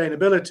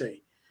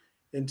sustainability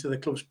into the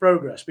club's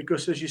progress,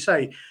 because, as you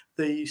say,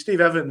 the Steve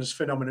Evans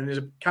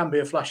phenomenon can be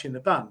a flash in the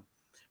pan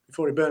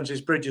before he burns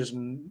his bridges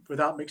and,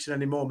 without mixing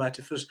any more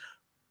metaphors,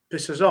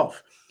 pisses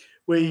off.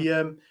 We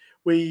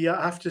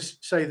have to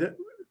say that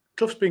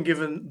Clough's been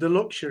given the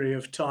luxury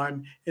of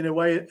time in a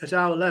way at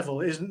our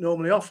level isn't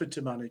normally offered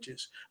to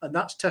managers, and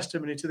that's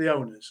testimony to the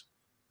owners.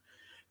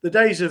 The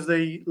days of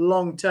the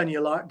long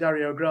tenure like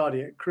Dario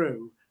Gradi at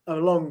Crewe are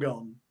long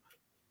gone.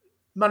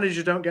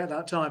 Managers don't get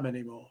that time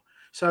anymore.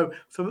 So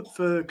for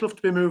Clough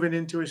to be moving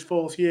into his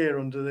 4th year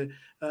under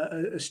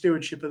the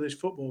stewardship of this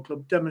football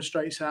club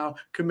demonstrates how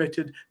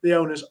committed the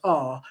owners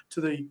are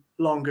to the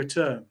longer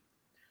term.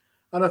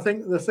 And I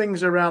think the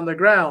things around the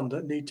ground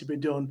that need to be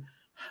done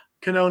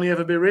can only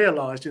ever be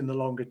realised in the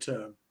longer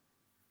term.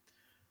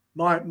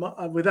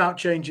 Without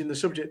changing the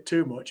subject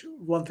too much,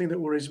 one thing that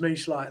worries me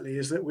slightly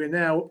is that we're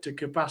now up to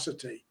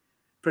capacity,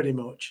 pretty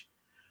much.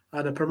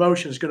 And a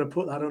promotion is going to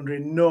put that under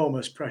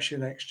enormous pressure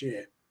next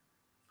year.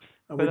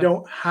 And we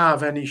don't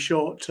have any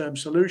short-term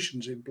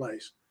solutions in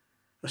place,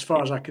 as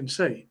far as I can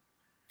see.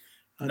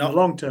 And the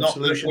long-term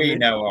solution that we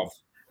know of.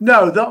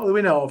 No, that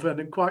we know of, and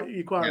you're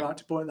quite right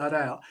to point that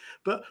out.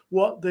 But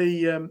what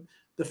the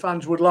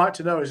fans would like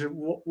to know is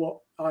what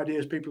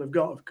ideas people have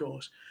got, of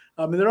course.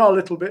 I mean, there are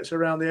little bits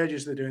around the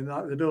edges they're doing,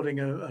 like they're building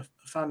a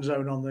fan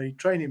zone on the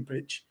training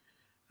pitch,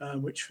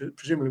 which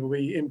presumably will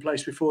be in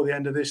place before the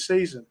end of this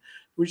season,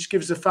 which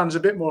gives the fans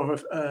a bit more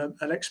of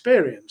an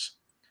experience.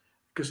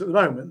 Because at the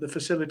moment,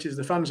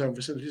 the fan zone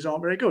facilities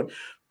aren't very good.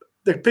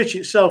 The pitch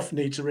itself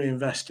needs a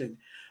reinvest in.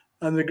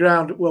 And the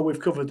ground, well, we've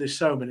covered this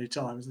so many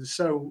times.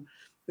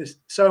 There's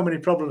so many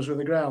problems with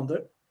the ground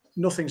that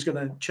nothing's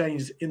going to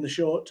change in the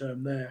short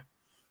term there.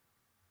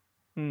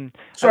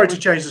 Sorry to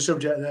change the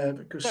subject there,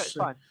 because... No, it's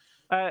fine.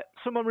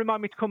 Someone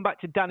remind me to come back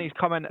to Danny's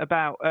comment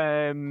about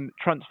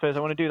transfers.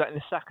 I want to do that in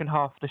the second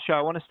half of the show.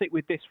 I want to stick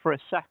with this for a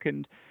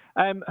second.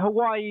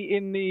 Hawaii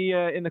in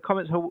the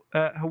comments,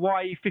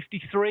 Hawaii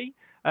 53,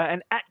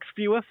 an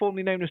ex-viewer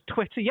formerly known as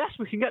Twitter. Yes,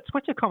 we can get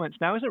Twitter comments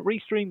now. Isn't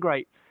Restream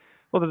great?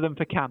 Other than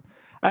for Cam.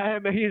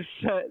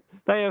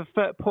 They have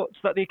put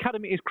that the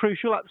academy is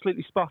crucial,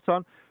 absolutely spot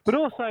on. But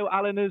also,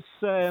 Alan has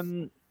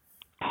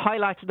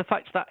highlighted the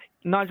fact that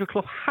Nigel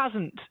Clough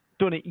hasn't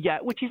done it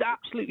yet, which is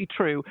absolutely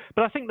true.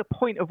 But I think the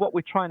point of what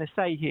we're trying to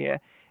say here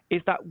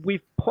is that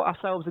we've put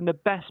ourselves in the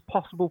best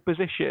possible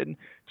position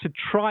to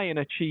try and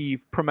achieve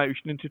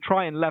promotion and to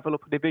try and level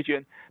up a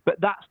division.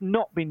 But that's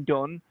not been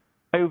done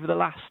over the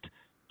last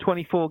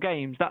 24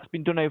 games. That's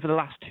been done over the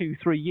last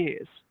 2-3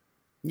 years.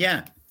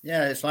 Yeah,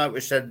 it's like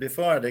we said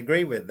before. I'd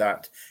agree with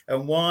that.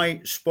 And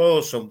why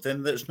spoil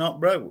something that's not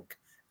broke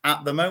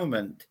at the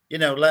moment?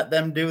 Let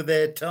them do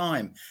their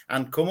time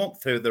and come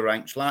up through the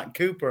ranks like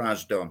Cooper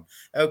has done.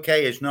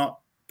 Okay, he's not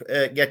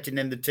getting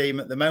in the team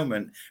at the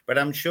moment, but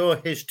I'm sure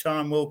his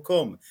time will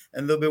come,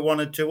 and there'll be 1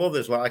 or 2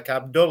 others like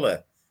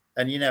Abdullah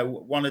and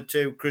 1 or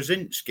 2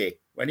 Krasinski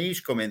when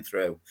he's coming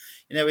through.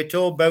 It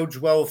all bodes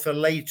well for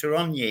later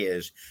on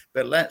years,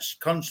 but let's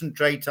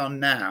concentrate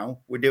on now.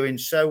 We're doing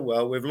so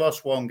well. We've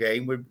lost 1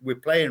 game. We're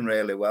playing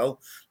really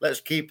well.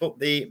 Let's keep up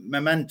the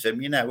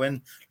momentum,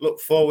 and look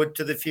forward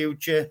to the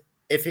future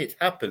if it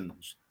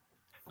happens.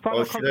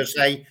 Or should I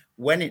say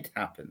when it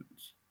happens?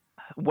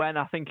 When,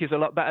 I think, is a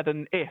lot better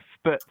than if,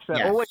 but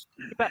yes. Always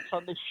bets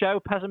on this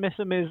show.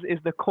 Pessimism is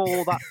the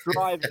call that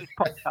drives this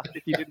podcast,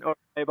 if you didn't already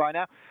know by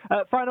now.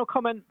 Final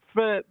comment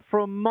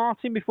from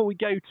Martin before we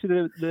go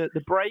to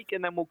the break,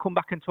 and then we'll come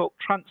back and talk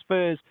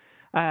transfers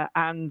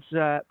and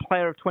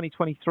player of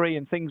 2023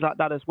 and things like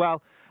that as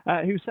well,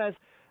 who says,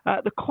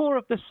 the core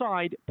of the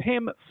side,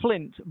 Pym,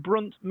 Flint,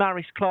 Brunt,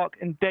 Maris, Clark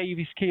and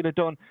Davies, Keeler,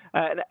 Dunn,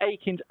 and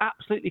Aikens,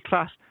 absolutely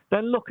class.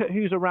 Then look at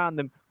who's around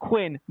them.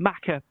 Quinn,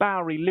 Macca,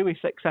 Bowery, Lewis,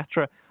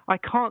 etc. I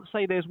can't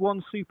say there's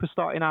one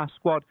superstar in our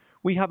squad.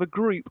 We have a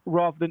group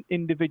rather than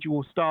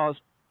individual stars.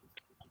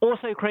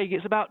 Also, Craig,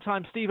 it's about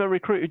time Steve-O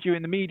recruited you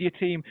in the media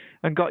team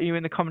and got you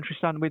in the commentary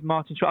stand with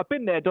Martin Shaw. I've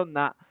been there, done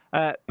that.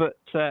 but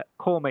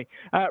call me.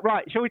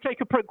 Right, shall we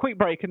take a quick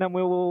break and then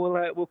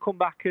we'll come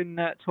back and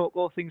talk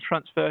all things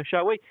transfer,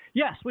 shall we?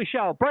 Yes, we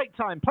shall. Break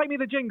time. Play me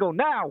the jingle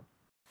now.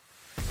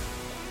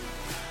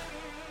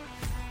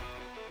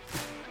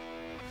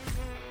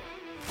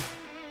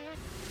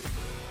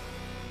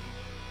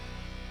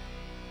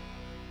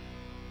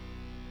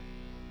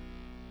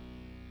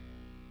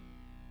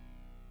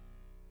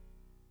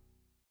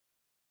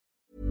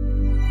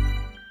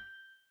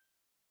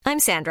 I'm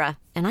Sandra,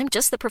 and I'm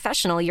just the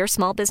professional your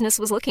small business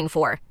was looking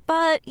for.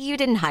 But you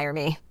didn't hire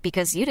me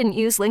because you didn't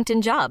use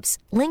LinkedIn Jobs.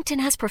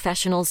 LinkedIn has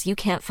professionals you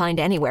can't find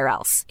anywhere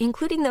else,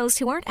 including those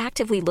who aren't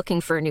actively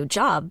looking for a new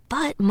job,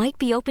 but might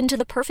be open to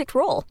the perfect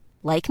role,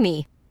 like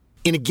me.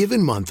 In a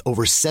given month,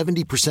 over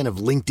 70% of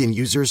LinkedIn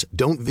users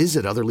don't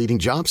visit other leading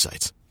job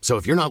sites. So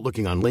if you're not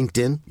looking on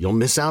LinkedIn, you'll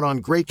miss out on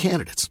great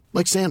candidates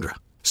like Sandra.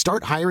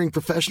 Start hiring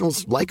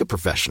professionals like a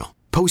professional.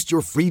 Post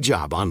your free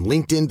job on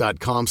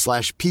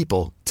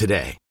linkedin.com/people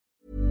today.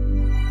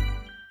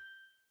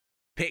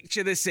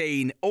 Picture the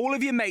scene. All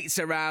of your mates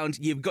around,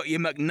 you've got your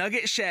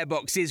McNugget share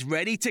boxes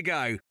ready to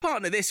go.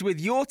 Partner this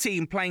with your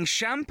team playing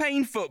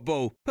champagne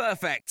football.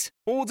 Perfect.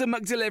 Order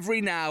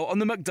McDelivery now on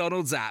the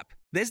McDonald's app.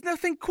 There's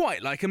nothing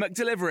quite like a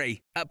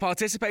McDelivery. At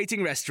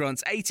participating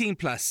restaurants, 18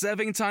 plus,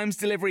 serving times,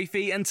 delivery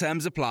fee and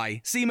terms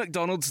apply. See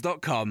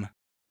mcdonalds.com.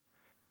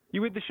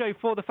 You with the show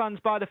for the fans,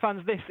 by the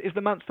fans. This is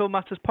the Mansfield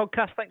Matters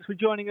podcast. Thanks for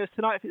joining us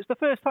tonight. If it's the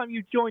first time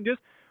you've joined us,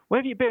 where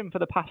have you been for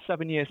the past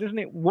 7 years? Isn't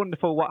it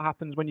wonderful what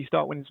happens when you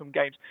start winning some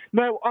games?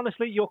 No,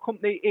 honestly, your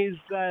company is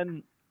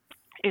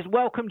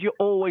welcomed. You're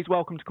always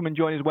welcome to come and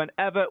join us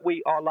whenever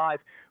we are live.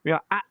 We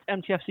are at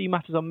MTFC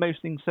Matters on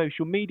most things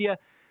social media.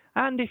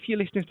 And if you're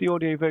listening to the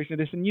audio version of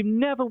this and you've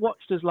never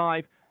watched us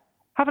live,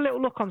 have a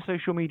little look on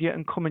social media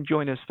and come and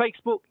join us.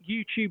 Facebook,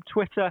 YouTube,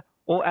 Twitter,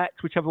 or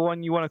X, whichever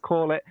one you want to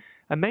call it.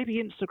 And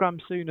maybe Instagram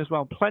soon as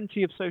well.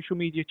 Plenty of social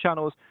media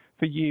channels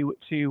for you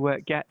to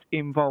get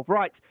involved.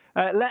 Right,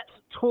 let's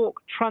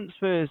talk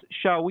transfers,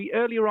 shall we?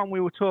 Earlier on, we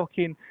were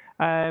talking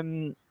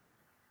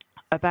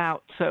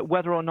about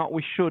whether or not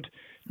we should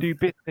do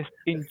business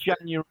in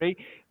January.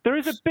 There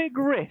is a big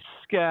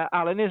risk,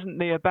 Alan, isn't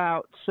there,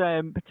 about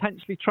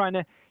potentially trying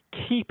to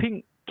keep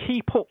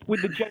up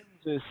with the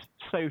Joneses,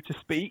 so to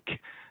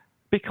speak,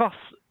 because,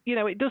 you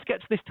know, it does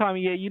get to this time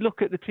of year. You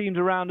look at the teams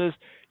around us,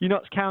 your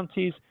Notts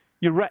Counties,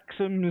 your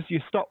Wrexhams,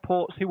 your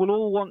Stockports, who will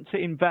all want to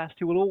invest,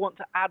 who will all want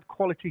to add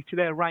quality to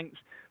their ranks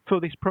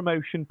for this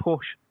promotion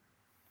push.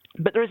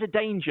 But there is a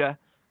danger,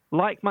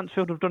 like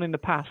Mansfield have done in the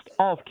past,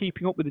 of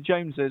keeping up with the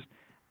Joneses,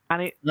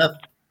 and it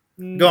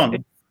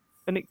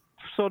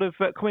sort of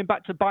coming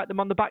back to bite them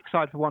on the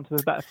backside, for want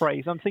of a better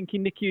phrase. I'm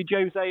thinking Nicky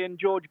Jose and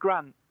George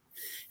Grant.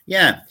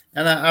 Yeah,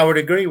 and I would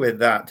agree with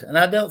that. And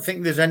I don't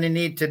think there's any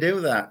need to do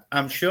that.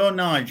 I'm sure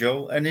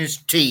Nigel and his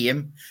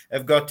team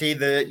have got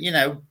either, you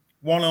know,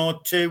 one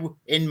or two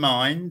in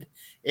mind.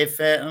 If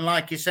and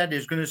like you said,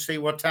 he's going to see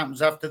what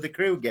happens after the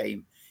Crewe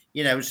game.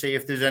 You know, see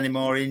if there's any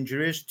more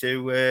injuries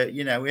to,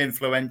 you know,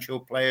 influential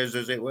players,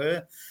 as it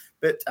were.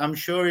 But I'm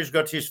sure he's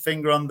got his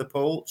finger on the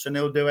pulse and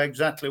he'll do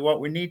exactly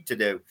what we need to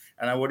do.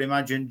 And I would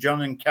imagine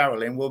John and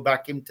Carolyn will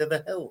back him to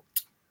the hilt.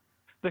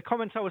 The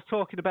comment I was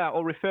talking about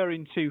or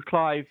referring to,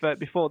 Clive,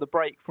 before the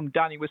break from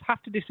Danny was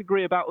have to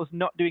disagree about us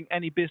not doing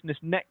any business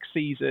next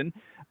season.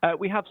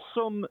 We have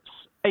some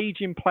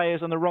aging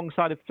players on the wrong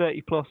side of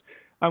 30 plus,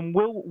 and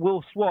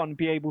will Swan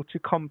be able to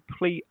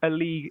compete a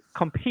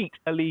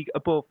league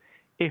above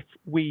if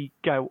we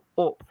go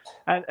up?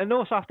 And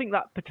also, I think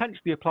that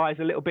potentially applies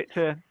a little bit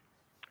to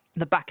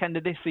the back end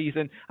of this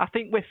season. I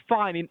think we're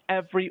fine in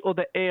every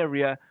other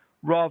area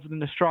rather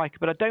than a striker,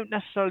 but I don't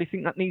necessarily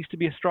think that needs to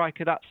be a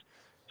striker that's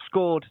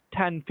scored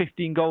 10,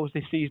 15 goals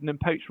this season and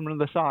poached from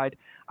another side.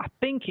 I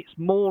think it's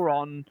more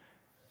on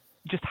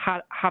just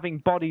having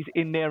bodies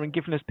in there and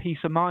giving us peace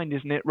of mind,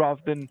 isn't it,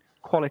 rather than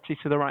quality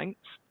to the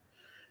ranks?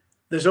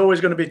 There's always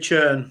going to be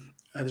churn.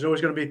 There's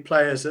always going to be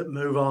players that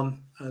move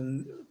on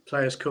and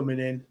players coming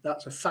in.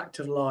 That's a fact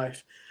of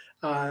life.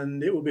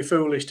 And it would be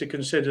foolish to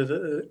consider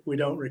that we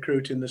don't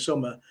recruit in the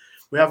summer.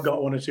 We have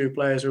got one or two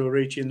players who are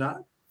reaching that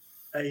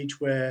age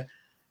where,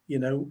 you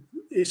know,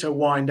 it's a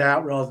wind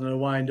out rather than a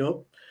wind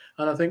up.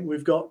 And I think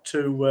we've got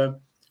to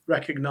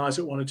recognise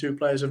that one or two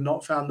players have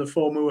not found the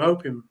form we were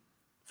hoping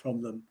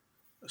from them,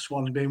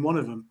 Swan being one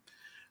of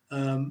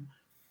them.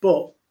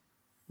 But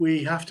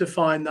we have to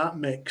find that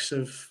mix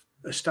of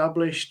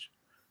established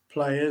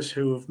players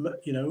who have,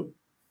 you know,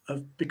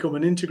 have become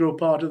an integral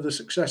part of the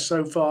success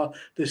so far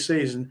this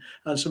season,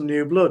 and some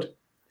new blood.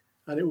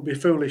 And it would be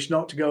foolish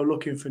not to go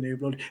looking for new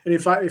blood. And in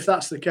fact, if that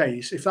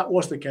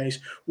was the case,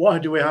 why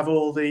do we have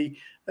all the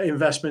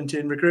investment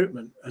in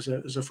recruitment as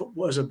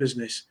a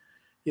business?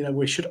 You know,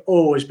 we should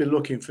always be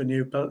looking for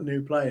new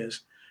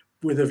players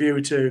with a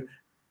view to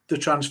the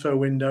transfer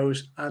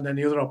windows and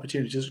any other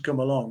opportunities that come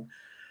along.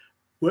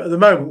 At the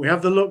moment, we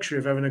have the luxury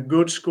of having a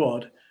good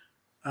squad,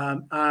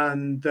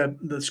 and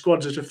the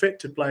squads that are fit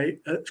to play,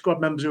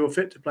 squad members who are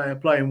fit to play are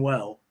playing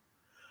well,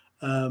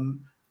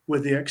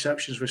 with the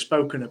exceptions we've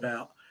spoken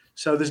about.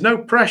 So there's no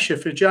pressure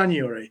for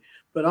January,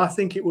 But I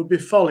think it would be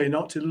folly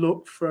not to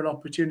look for an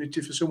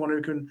opportunity for someone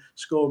who can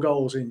score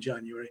goals in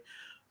January.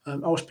 I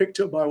was picked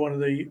up by one of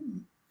the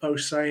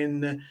posts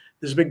saying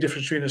there's a big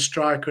difference between a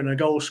striker and a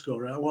goal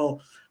scorer.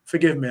 Well,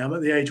 forgive me, I'm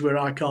at the age where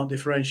I can't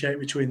differentiate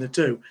between the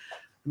two.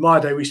 In my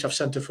day, we used to have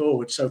centre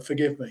forward, so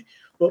forgive me.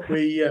 But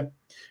we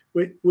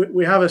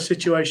have a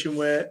situation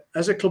where,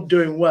 as a club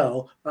doing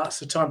well, that's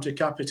the time to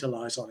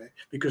capitalise on it,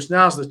 because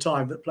now's the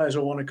time that players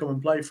will want to come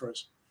and play for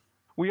us.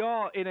 We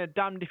are in a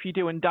damned if you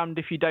do and damned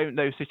if you don't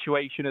though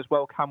situation as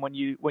well, Cam, when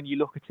you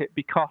look at it,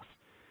 because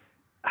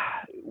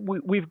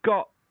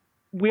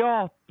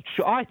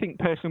I think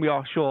personally we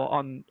are short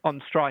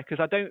on strikers.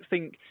 I don't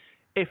think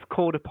if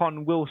called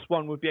upon, Will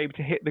Swan would be able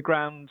to hit the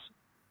ground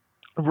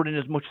running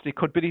as much as he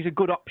could, but he's a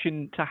good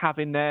option to have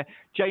in there.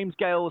 James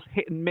Gale's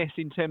hit and miss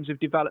in terms of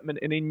development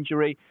and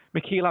injury.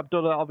 Mikhail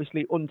Abdullah,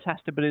 obviously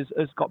untested, but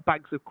has got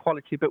bags of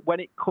quality. But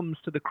when it comes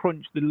to the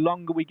crunch, the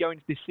longer we go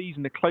into this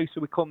season, the closer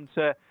we come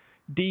to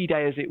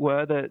D-Day, as it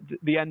were,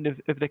 the end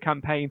of the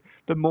campaign,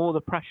 the more the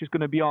pressure's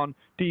going to be on.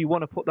 Do you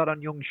want to put that on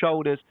young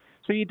shoulders?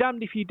 So you're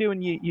damned if you do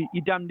and you're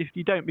damned if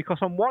you don't, because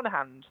on one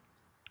hand,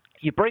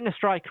 you bring a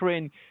striker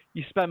in,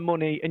 you spend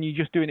money, and you're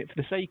just doing it for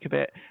the sake of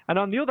it. And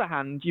on the other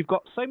hand, you've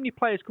got so many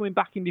players coming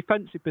back in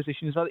defensive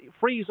positions that it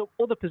frees up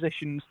other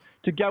positions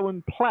to go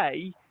and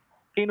play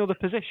in other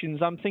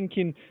positions. I'm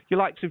thinking your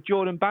likes of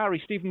Jordan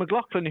Bowery, Stephen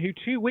McLaughlin, who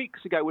 2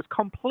 weeks ago was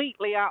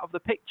completely out of the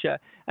picture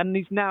and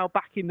is now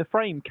back in the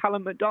frame.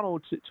 Callum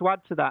McDonald to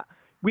add to that.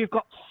 We've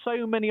got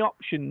so many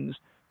options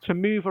to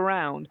move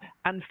around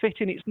and fit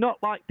in. It's not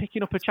like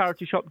picking up a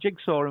charity shop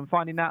jigsaw and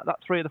finding out that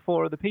 3 or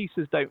 4 of the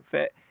pieces don't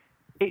fit.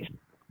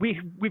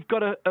 We've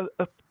got a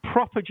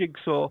proper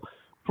jigsaw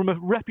from a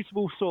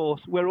reputable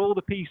source where all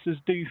the pieces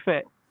do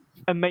fit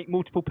and make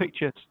multiple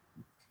pictures.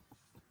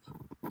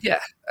 Yeah,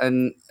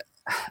 and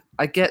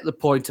I get the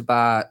point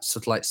about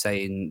sort of like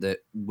saying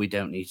that we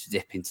don't need to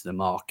dip into the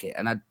market,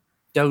 and I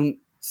don't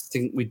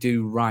think we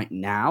do right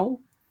now,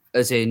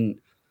 as in,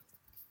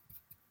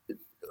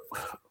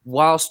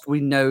 whilst we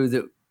know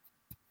that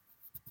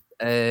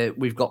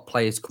we've got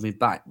players coming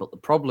back, but the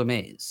problem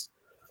is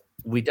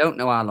we don't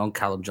know how long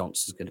Callum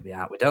Johnson's going to be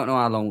out. We don't know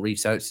how long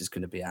Reece Oates is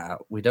going to be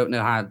out. We don't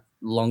know how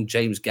long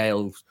James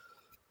Gale's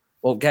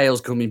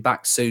coming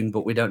back soon,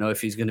 but we don't know if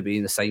he's going to be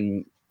in the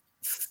same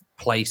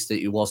place that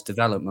he was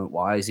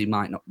development-wise. He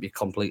might not be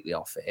completely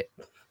off it.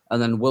 And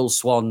then Will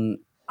Swan,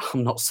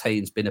 I'm not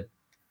saying it's been a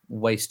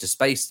waste of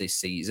space this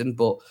season,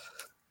 but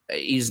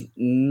he's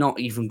not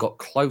even got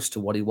close to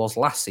what he was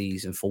last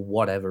season for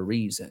whatever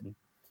reason.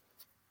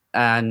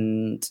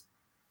 And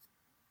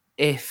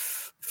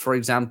if, for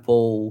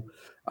example,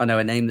 I know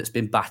a name that's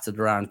been battered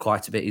around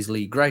quite a bit is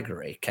Lee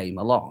Gregory came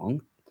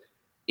along,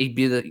 he'd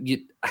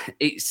be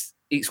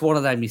it's one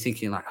of them you're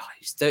thinking like, oh,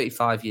 he's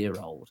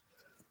 35-year-old,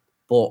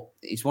 but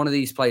he's one of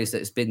these players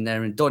that's been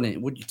there and done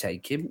it. Would you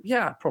take him?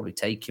 Yeah, I'd probably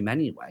take him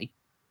anyway,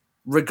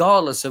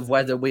 regardless of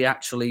whether we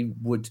actually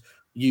would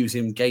use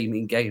him game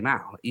in, game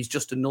out. He's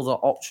just another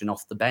option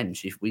off the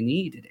bench if we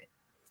needed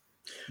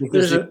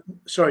it.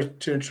 Sorry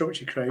to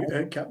interrupt you,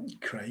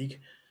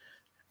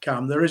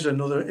 Cam, there is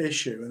another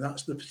issue, and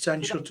that's the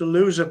potential to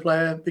lose a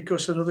player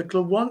because another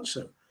club wants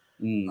him.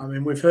 I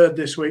mean, we've heard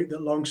this week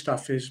that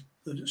Longstaff is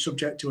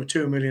subject to a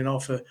 $2 million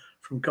offer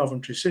from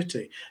Coventry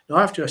City. Now,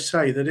 I have to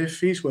say that if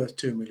he's worth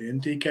 $2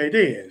 million,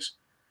 DKD is.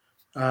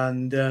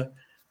 And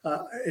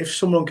if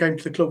someone came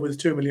to the club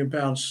with £2 million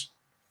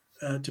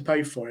to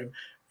pay for him,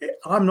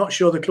 I'm not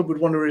sure the club would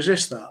want to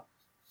resist that.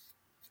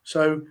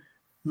 So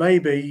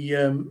maybe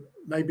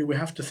we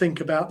have to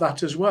think about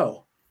that as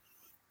well.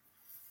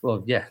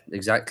 Well, yeah,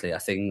 exactly. I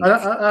think.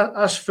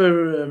 As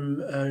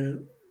for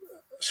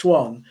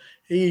Swan,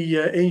 he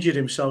injured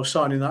himself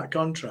signing that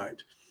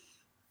contract.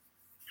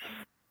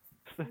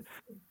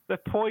 The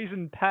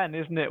poison pen,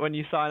 isn't it, when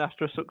you sign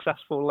after a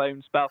successful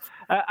loan spell?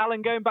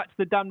 Alan, going back to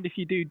the damned if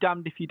you do,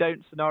 damned if you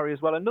don't scenario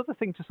as well, another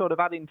thing to sort of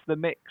add into the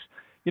mix.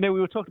 You know, we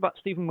were talking about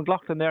Stephen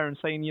McLaughlin there and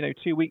saying,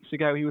 2 weeks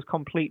ago he was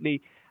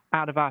completely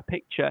out of our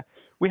picture.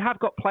 We have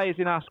got players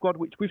in our squad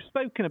which we've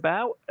spoken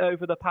about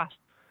over the past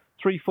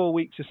 3-4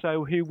 weeks or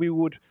so who we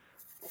would,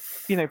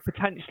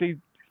 potentially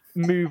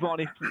move on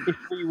if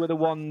we were the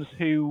ones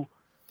who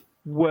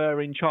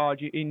were in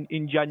charge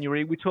in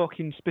January. We're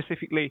talking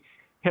specifically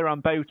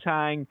Hiram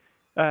Boateng,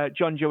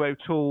 John Joe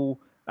O'Toole,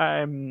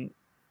 and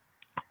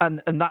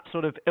that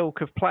sort of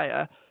ilk of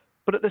player.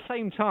 But at the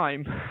same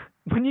time,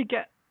 when you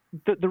get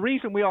the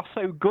reason we are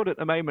so good at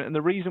the moment and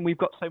the reason we've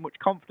got so much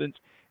confidence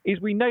is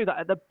we know that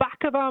at the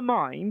back of our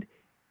mind,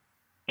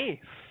 if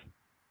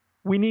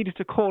we needed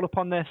to call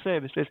upon their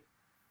services,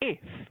 for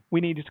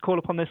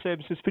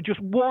just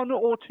 1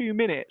 or 2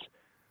 minutes,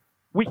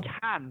 we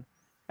can.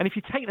 And if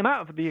you take them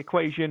out of the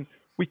equation,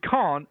 we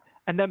can't.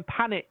 And then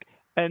panic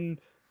and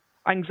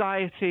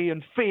anxiety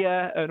and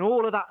fear and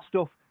all of that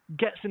stuff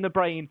gets in the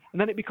brain. And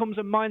then it becomes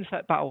a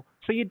mindset battle.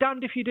 So you're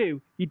damned if you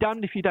do, you're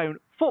damned if you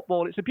don't.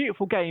 Football, it's a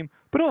beautiful game,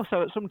 but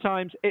also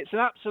sometimes it's an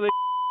absolute...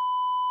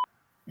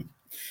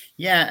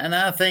 Yeah, and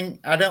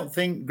I don't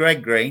think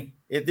Gregory,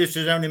 if this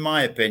is only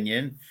my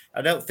opinion,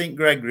 I don't think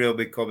Gregory will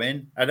be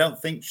coming. I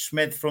don't think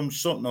Smith from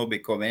Sutton will be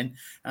coming.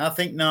 I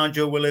think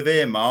Nigel will have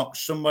earmarked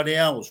somebody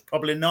else,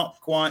 probably not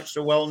quite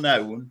so well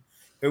known,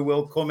 who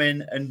will come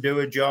in and do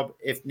a job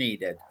if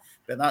needed.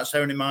 But that's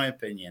only my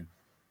opinion.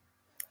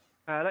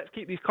 Let's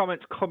keep these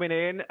comments coming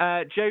in.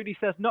 Jody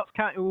says Notts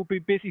County will be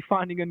busy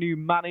finding a new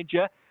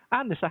manager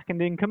and the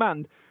second in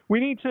command. We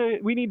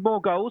need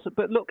more goals,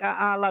 but look at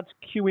our lads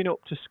queuing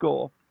up to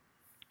score.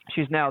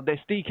 She's nailed this.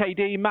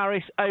 DKD,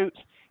 Maris, Oates,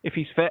 if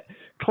he's fit,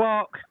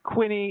 Clark,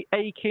 Quinney,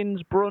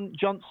 Akins, Brunt,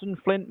 Johnson,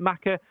 Flint,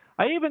 Macker.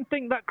 I even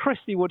think that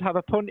Christie would have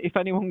a punt if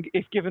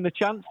given the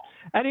chance.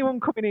 Anyone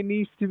coming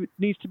in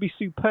needs to be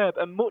superb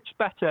and much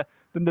better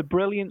than the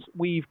brilliance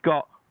we've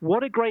got.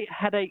 What a great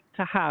headache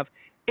to have.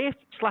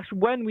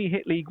 If/when we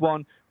hit League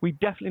One, we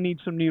definitely need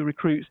some new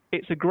recruits.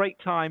 It's a great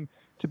time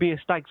to be a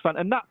Stags fan.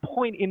 And that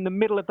point in the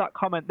middle of that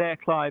comment there,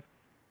 Clive,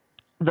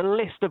 the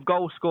list of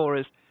goal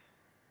scorers,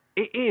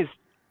 it is,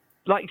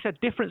 like you said,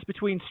 difference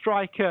between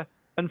striker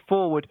and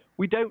forward.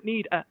 We don't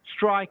need a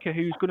striker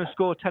who's going to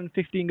score 10,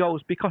 15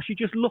 goals, because you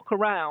just look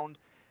around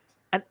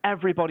and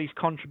everybody's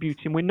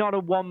contributing. We're not a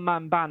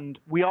one-man band.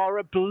 We are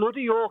a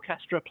bloody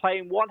orchestra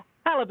playing one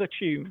hell of a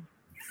tune.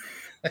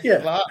 Yeah,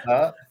 like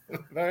that.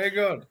 Very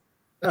good.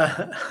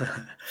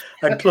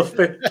 And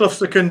Clough's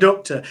the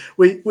conductor.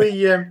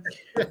 The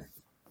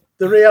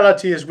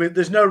reality is,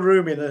 there's no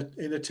room in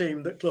a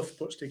team that Clough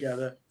puts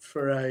together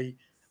for a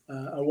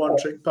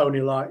one-trick pony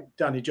like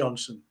Danny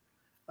Johnson,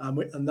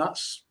 and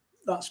that's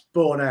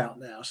borne out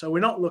now. So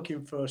we're not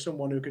looking for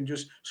someone who can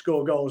just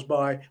score goals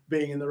by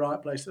being in the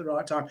right place at the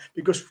right time,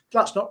 because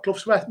that's not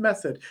Clough's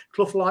method.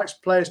 Clough likes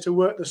players to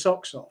work the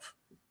socks off,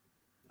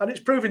 and it's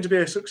proven to be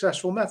a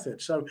successful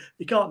method. So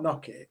you can't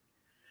knock it.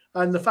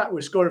 And the fact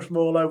we're scoring from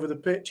all over the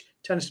pitch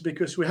tends to be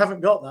because we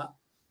haven't got that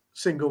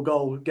single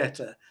goal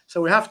getter,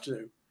 so we have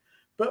to.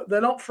 But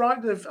they're not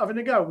frightened of having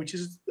a go, which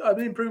is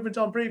an improvement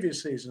on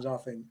previous seasons, I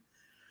think.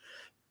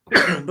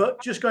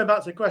 But just going back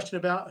to the question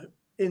about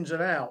ins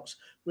and outs,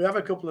 we have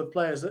a couple of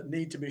players that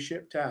need to be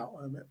shipped out.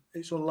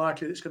 It's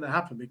unlikely it's going to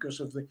happen because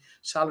of the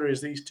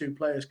salaries these two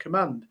players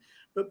command.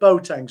 But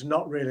Boateng's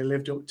not really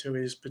lived up to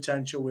his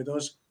potential with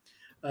us,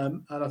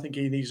 and I think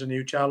he needs a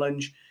new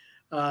challenge.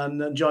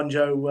 And John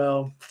Joe,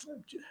 well,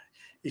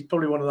 he's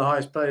probably one of the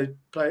highest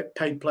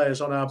paid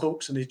players on our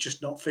books, and he's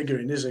just not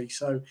figuring, is he?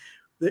 So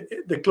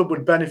the club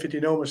would benefit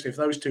enormously if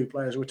those two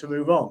players were to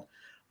move on.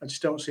 I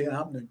just don't see it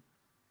happening.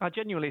 I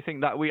genuinely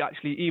think that we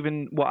actually,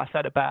 even what I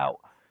said about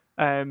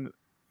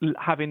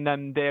having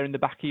them there in the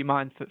back of your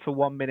mind for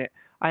 1 minute,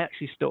 I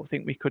actually still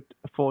think we could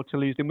afford to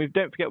lose them.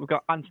 Don't forget we've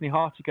got Anthony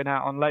Hartigan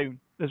out on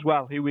loan as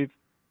well, who we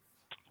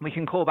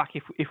can call back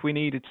if we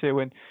needed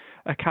to, and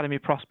academy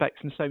prospects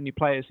and so many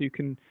players who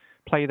can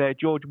play there.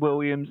 George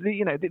Williams,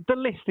 the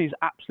list is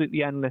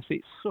absolutely endless.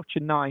 It's such a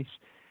nice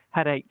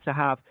headache to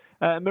have.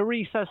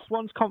 Marie says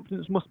Swan's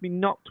confidence must be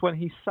knocked when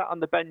he's sat on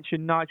the bench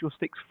and Nigel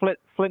sticks Flint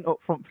up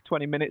front for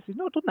 20 minutes. He's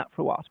not done that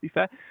for a while, to be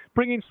fair.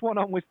 Bringing Swan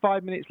on with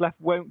 5 minutes left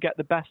won't get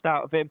the best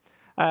out of him.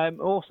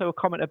 Also a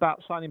comment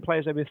about signing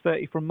players over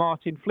 30 from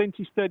Martin. Flint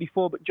is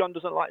 34, but John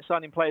doesn't like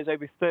signing players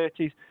over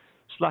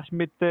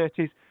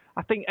 30s/mid-30s.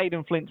 I think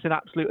Aidan Flint's an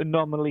absolute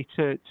anomaly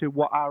to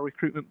what our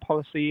recruitment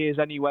policy is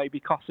anyway,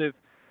 because of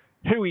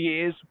who he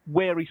is,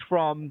 where he's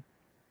from,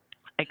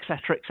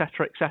 etc.,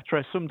 etc.,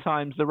 etc.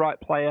 Sometimes the right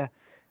player,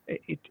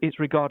 it's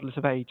regardless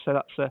of age, so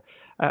that's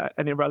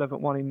an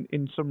irrelevant one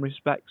in some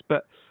respects.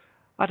 But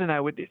I don't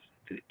know.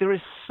 There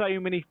is so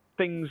many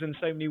things and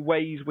so many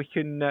ways we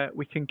can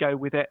go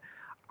with it.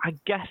 I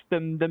guess the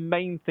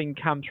main thing,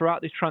 Cam,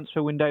 throughout this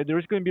transfer window, there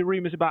is going to be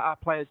rumours about our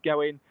players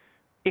going.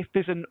 If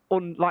there's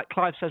like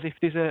Clive says, if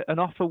there's an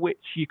offer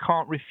which you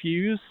can't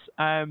refuse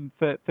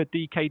for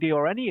DKD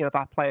or any of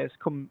our players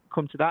come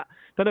to that,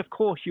 then of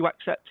course you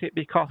accept it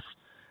because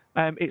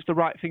it's the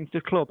right thing to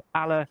the club,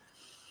 a la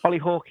Ollie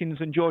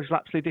Hawkins and George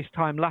Lapsley this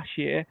time last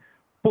year.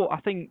 But I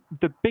think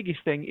the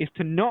biggest thing is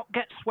to not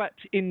get swept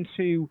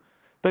into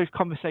those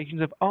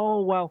conversations of,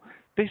 oh, well,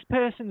 this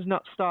person's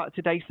not started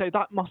today, so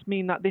that must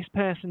mean that this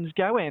person's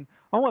going.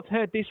 Oh, I've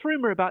heard this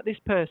rumour about this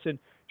person.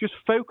 Just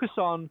focus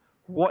on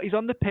what is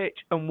on the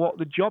pitch and what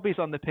the job is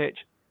on the pitch.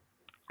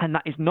 And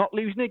that is not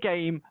losing a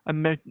game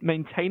and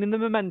maintaining the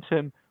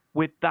momentum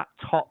with that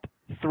top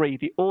three,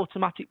 the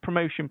automatic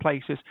promotion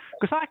places.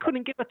 Because I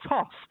couldn't give a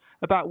toss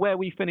about where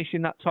we finish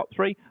in that top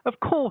three. Of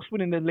course,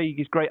 winning the league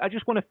is great. I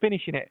just want to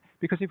finish in it.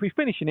 Because if we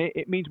finish in it,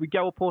 it means we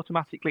go up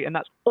automatically. And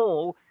that's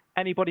all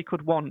anybody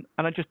could want.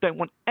 And I just don't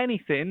want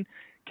anything,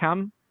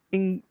 Cam,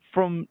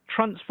 from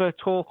transfer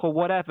talk or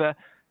whatever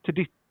to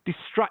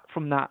distract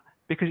from that.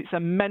 Because it's a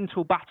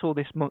mental battle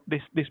this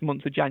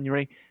month of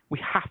January. We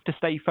have to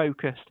stay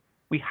focused.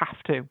 We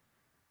have to.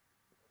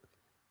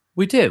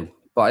 We do.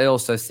 But I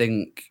also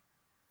think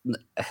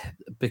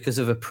because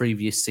of a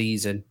previous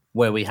season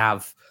where we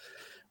have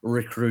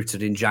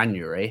recruited in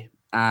January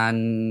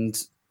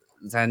and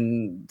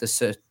then the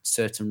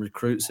certain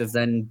recruits have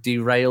then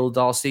derailed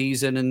our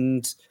season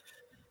and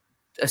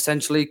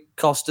essentially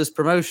cost us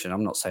promotion.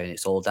 I'm not saying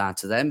it's all down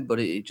to them, but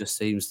it just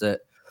seems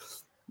that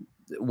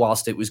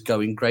whilst it was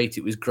going great,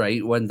 it was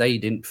great. When they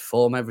didn't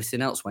perform,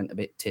 everything else went a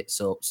bit tits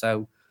up.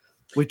 So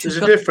there's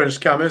a difference,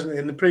 Cam, isn't it?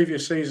 In the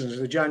previous seasons,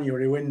 the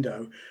January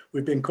window,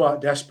 we've been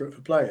quite desperate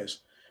for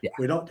players. Yeah.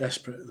 We're not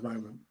desperate at the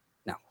moment.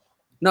 No,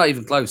 not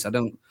even close. I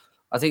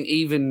think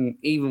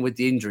even with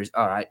the injuries,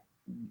 all right,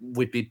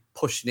 we'd be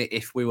pushing it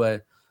if we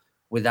were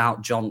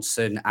without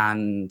Johnson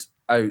and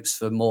Oates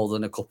for more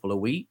than a couple of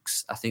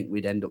weeks. I think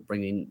we'd end up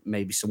bringing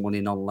maybe someone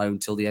in on loan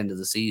till the end of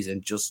the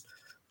season, just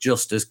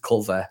as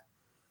cover,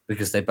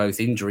 because they're both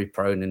injury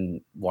prone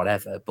and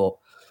whatever. But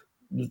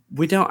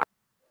we don't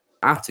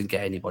have to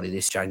get anybody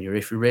this January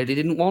if we really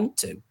didn't want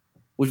to.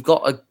 We've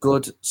got a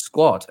good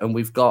squad and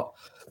we've got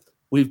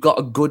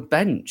a good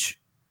bench,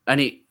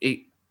 and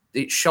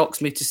it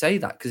shocks me to say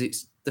that because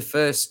it's the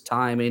first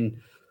time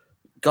in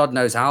God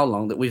knows how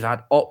long that we've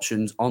had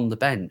options on the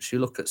bench. You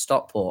look at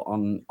Stockport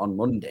on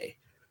Monday,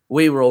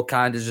 we were all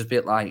kind of just a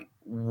bit like,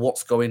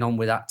 what's going on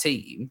with that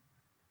team?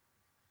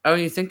 And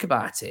when you think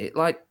about it,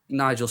 like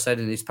Nigel said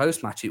in his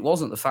post-match, it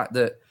wasn't the fact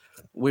that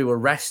we were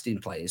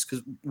resting players,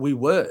 because we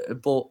were,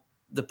 but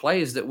the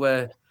players that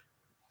were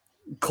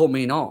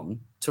coming on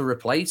to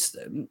replace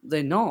them,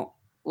 they're not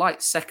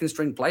like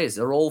second-string players.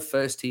 They're all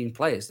first-team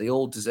players. They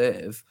all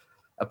deserve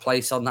a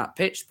place on that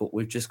pitch, but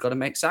we've just got to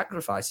make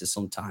sacrifices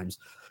sometimes.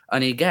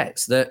 And he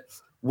gets that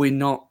we're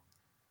not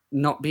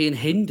being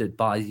hindered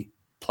by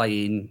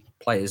playing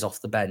players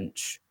off the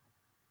bench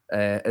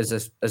as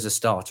a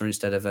starter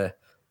instead of an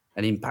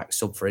impact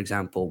sub, for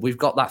example. We've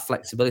got that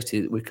flexibility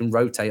that we can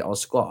rotate our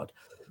squad.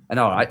 And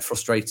all right,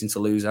 frustrating to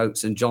lose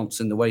Oates and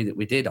Johnson the way that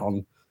we did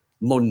on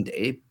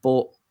Monday,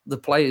 but the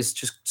players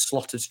just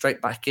slotted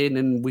straight back in,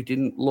 and we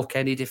didn't look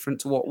any different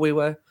to what we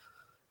were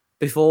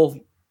before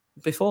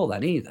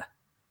then either.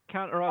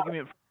 Counter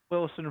argument from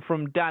Wilson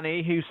from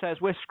Danny, who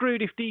says we're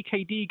screwed if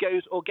DKD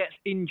goes or gets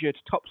injured.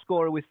 Top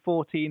scorer with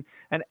 14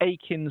 and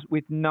Akins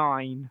with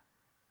 9.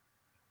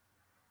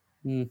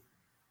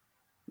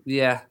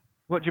 Yeah.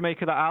 What do you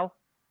make of that, Al?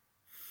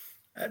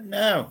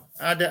 No,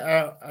 I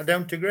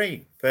don't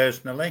agree,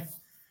 personally.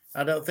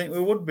 I don't think we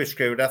would be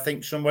screwed. I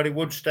think somebody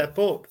would step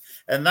up.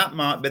 And that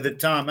might be the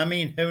time. I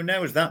mean, who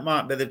knows? That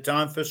might be the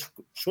time for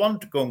Swan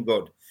to come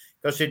good.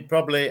 Because he'd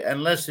probably,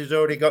 unless he's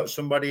already got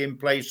somebody in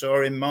place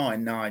or in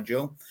mind,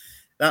 Nigel,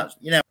 that's,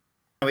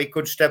 he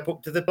could step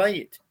up to the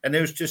plate. And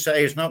who's to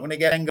say he's not going to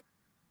get 10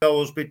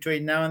 goals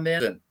between now and the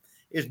end?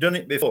 He's done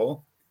it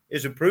before.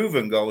 He's a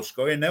proven goal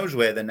scorer. He knows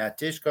where the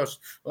net is, because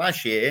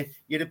last year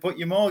you'd have put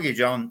your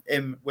mortgage on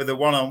him with a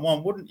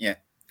one-on-one, wouldn't you?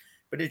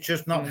 But it's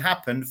just not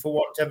happened for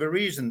whatever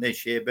reason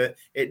this year. But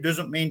it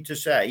doesn't mean to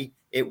say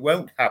it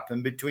won't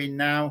happen between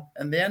now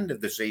and the end of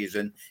the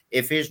season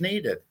if he's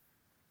needed.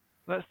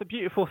 That's the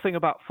beautiful thing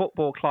about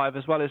football, Clive,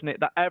 as well, isn't it?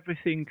 That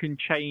everything can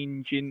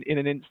change in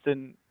an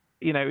instant.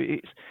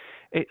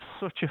 It's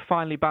such a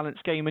finely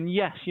balanced game. And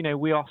yes,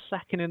 we are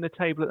second in the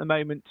table at the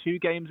moment, 2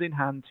 games in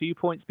hand, 2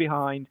 points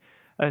behind,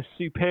 a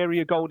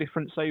superior goal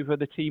difference over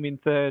the team in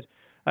third,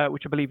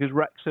 which I believe is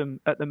Wrexham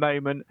at the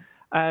moment.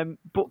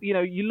 But,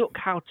 you look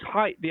how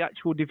tight the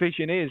actual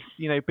division is,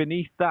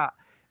 beneath that.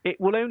 It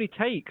will only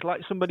take,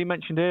 like somebody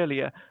mentioned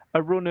earlier,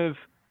 a run of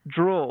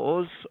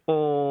draws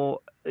or,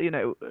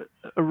 a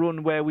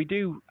run where we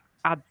do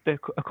add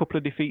a couple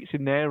of defeats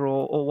in there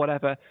or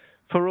whatever,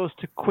 for us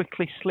to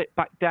quickly slip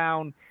back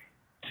down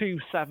to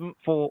 7th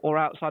or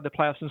outside the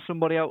playoffs and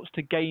somebody else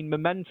to gain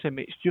momentum.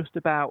 It's just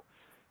about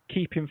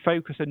keeping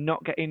focus and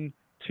not getting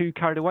too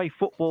carried away.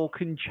 Football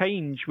can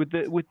change with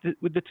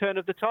the turn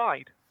of the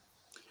tide.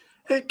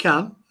 It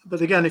can,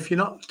 but again, if you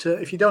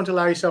don't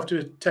allow yourself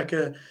to take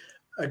a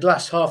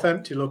glass half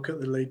empty look at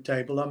the league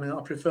table, I mean,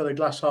 I prefer the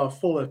glass half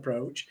full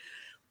approach.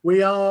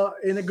 We are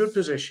in a good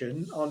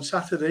position. On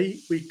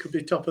Saturday, we could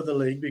be top of the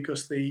league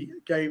because the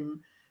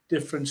game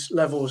difference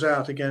levels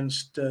out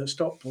against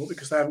Stockport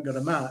because they haven't got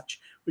a match.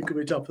 We could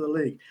be top of the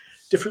league.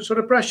 Different sort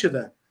of pressure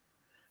then.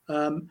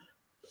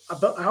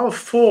 But our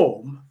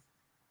form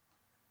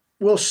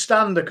will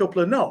stand a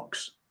couple of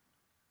knocks.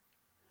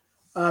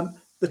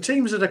 The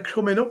teams that are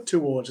coming up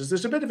towards us,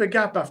 there's a bit of a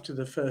gap after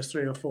the first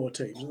 3 or 4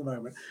 teams at the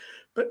moment.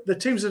 But the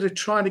teams that are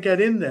trying to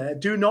get in there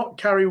do not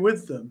carry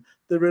with them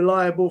the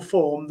reliable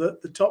form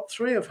that the top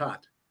 3 have had.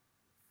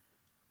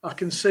 I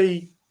can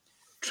see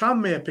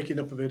Tranmere picking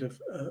up a bit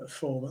of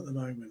form at the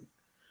moment.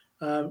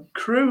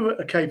 Crewe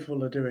are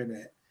capable of doing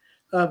it.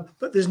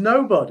 But there's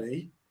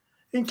nobody,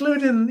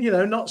 including,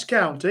 Notts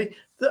County,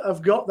 that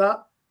have got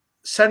that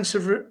sense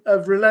of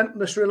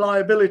relentless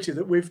reliability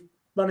that we've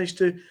managed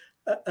to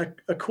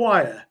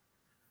acquire.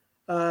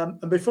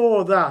 And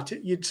before that,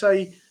 you'd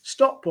say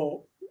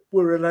Stockport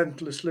were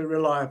relentlessly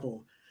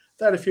reliable.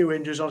 They had a few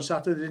injuries on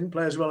Saturday, they didn't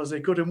play as well as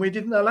they could, and we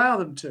didn't allow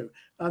them to.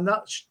 And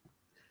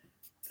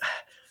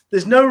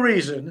there's no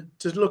reason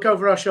to look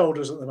over our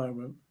shoulders at the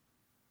moment.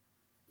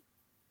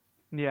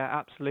 Yeah,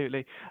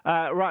 absolutely.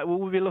 Right, well,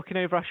 we'll be looking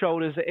over our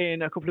shoulders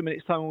in a couple of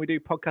minutes' time when we do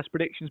podcast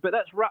predictions. But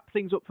let's wrap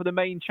things up for the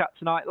main chat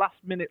tonight.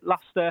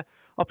 Last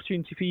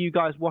opportunity for you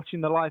guys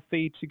watching the live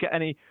feed to get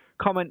any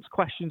comments,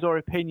 questions, or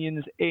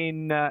opinions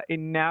in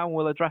now.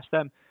 We'll address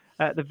them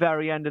at the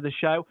very end of the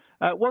show.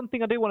 One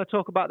thing I do want to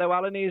talk about, though,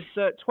 Alan, is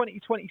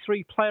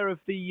 2023 Player of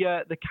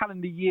the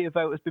Calendar Year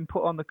vote has been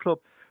put on the club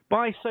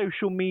by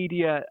social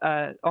media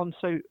on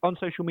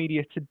social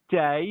media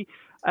today.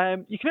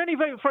 You can only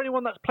vote for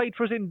anyone that's played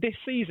for us in this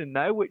season,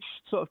 though, which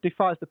sort of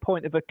defies the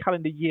point of a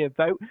calendar year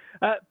vote.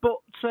 But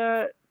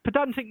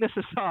pedanticness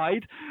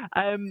aside,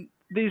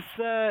 there's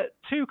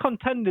two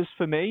contenders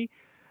for me.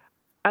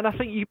 And I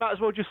think you might as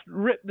well just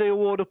rip the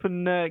award up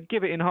and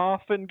give it in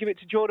half and give it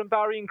to Jordan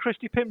Bowery and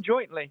Christy Pym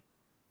jointly.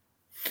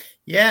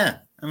 Yeah,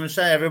 I'm going to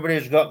say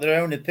everybody's got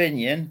their own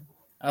opinion.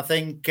 I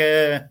think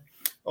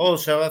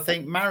also, I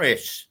think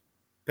Maris,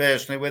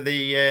 personally, with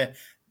the...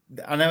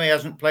 I know he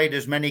hasn't played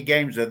as many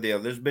games as the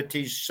others, but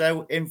he's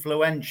so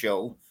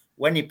influential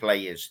when he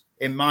plays,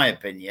 in my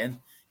opinion.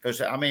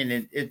 Because, I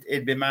mean,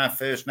 it'd be my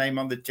first name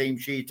on the team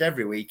sheet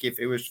every week if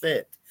he was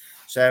fit.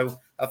 So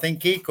I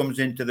think he comes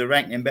into the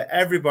reckoning, but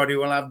everybody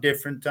will have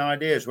different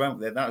ideas, won't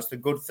they? That's the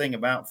good thing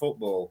about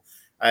football.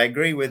 I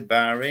agree with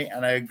Barry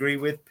and I agree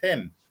with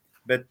Pym,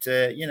 but,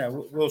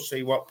 we'll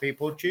see what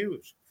people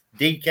choose.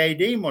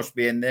 DKD must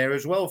be in there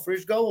as well for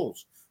his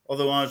goals.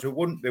 Otherwise, we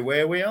wouldn't be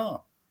where we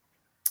are.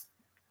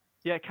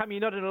 Yeah, Cam, you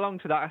nodded along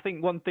to that. I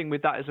think one thing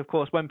with that is, of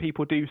course, when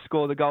people do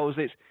score the goals,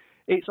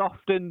 it's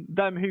often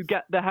them who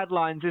get the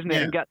headlines, isn't it?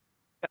 Yeah. And get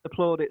the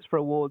plaudits for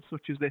awards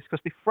such as this, because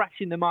they're fresh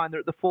in the mind. They're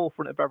at the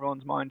forefront of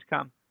everyone's mind,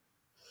 Cam.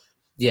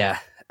 Yeah,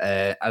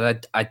 and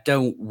I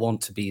don't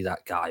want to be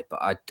that guy,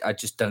 but I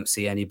just don't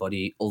see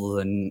anybody other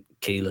than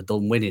Keeler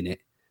Dunn winning it.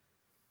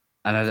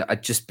 And I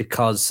just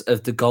because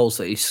of the goals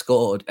that he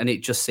scored, and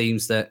it just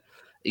seems that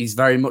he's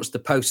very much the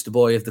poster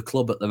boy of the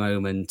club at the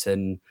moment.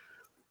 And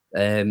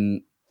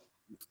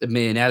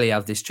me and Ellie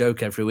have this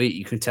joke every week.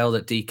 You can tell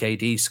that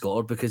DKD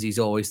scored because he's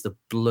always the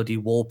bloody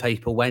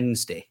wallpaper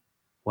Wednesday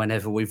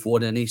whenever we've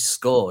won, and he's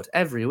scored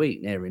every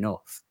week near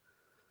enough,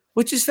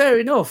 which is fair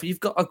enough. You've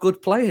got a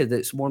good player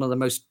that's one of the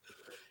most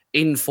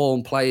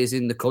informed players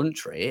in the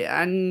country,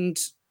 and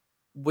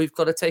we've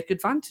got to take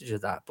advantage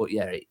of that. But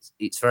yeah,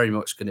 it's very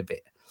much going to be...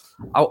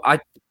 I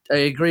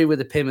agree with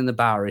the Pym and the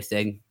Bowery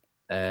thing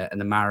and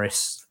the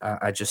Maris.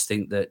 I just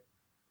think that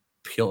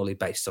purely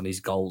based on his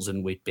goals,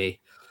 and we'd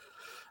be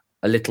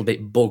a little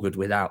bit buggered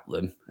without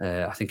them.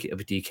 I think it'll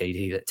be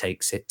DKD that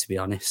takes it, to be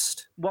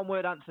honest. One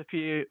word answer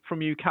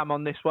from you, Cam,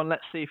 on this one.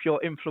 Let's see if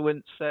your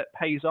influence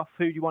pays off.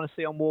 Who do you want to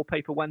see on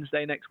Wallpaper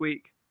Wednesday next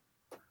week?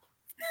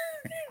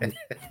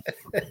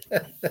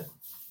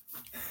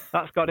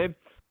 That's got him.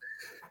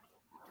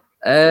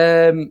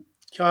 Kylie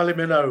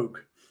Minogue.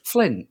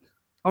 Flint.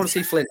 I want to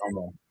see Flint on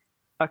there.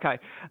 Okay.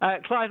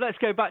 Clive, let's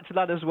go back to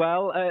that as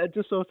well.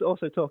 Just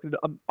also talking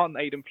on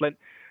Aidan Flint.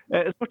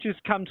 As much as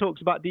Cam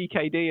talks about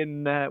DKD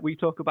and we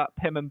talk about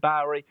Pym and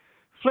Bowery,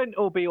 Flint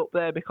will be up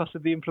there because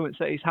of the influence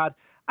that he's had.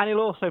 And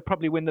he'll also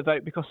probably win the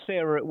vote because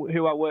Sarah,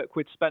 who I work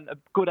with, spent a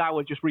good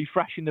hour just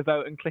refreshing the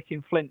vote and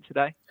clicking Flint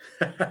today.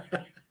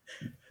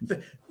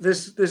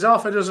 There's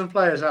half a dozen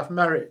players have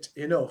merit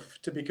enough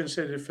to be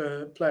considered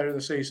for Player of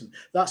the Season.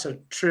 That's a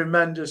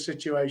tremendous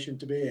situation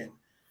to be in.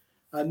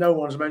 And no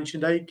one's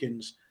mentioned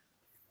Aikens.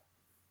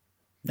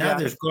 No,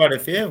 there's quite a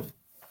few.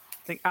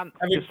 I think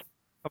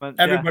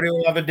everybody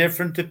will have a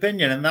different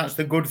opinion, and that's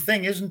the good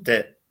thing, isn't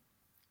it?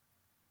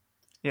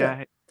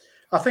 Yeah.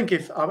 I think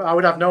if I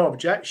would have no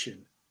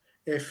objection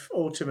if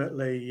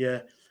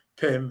ultimately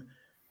Pym,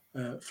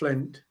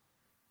 Flint,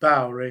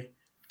 Bowery,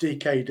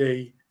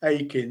 DKD,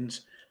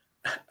 Aikens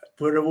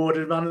were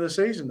awarded Man of the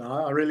Season.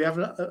 I really have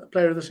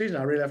Player of the Season.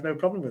 I really have no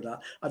problem with that.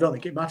 I don't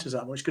think it matters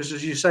that much because,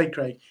 as you say,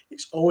 Craig,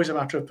 it's always a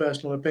matter of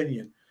personal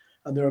opinion.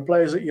 And there are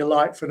players that you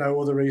like for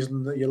no other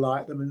reason that you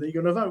like them, and that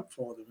you're going to vote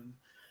for them.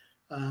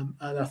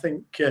 And I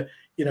think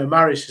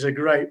Maris is a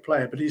great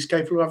player, but he's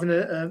capable of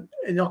having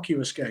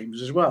innocuous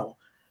games as well.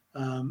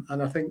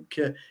 And I think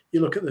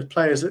you look at the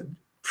players that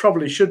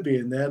probably should be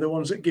in there, the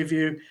ones that give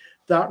you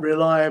that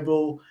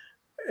reliable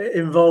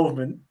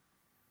involvement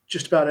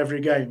just about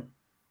every game.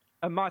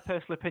 And my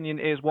personal opinion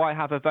is why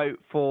have a vote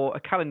for a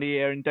calendar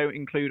year and don't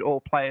include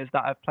all players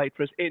that have played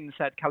for us in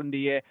said calendar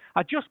year.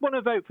 I just want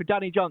to vote for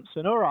Danny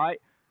Johnson, all right?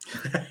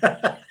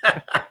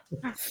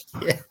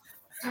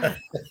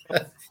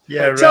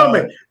 Yeah. Tell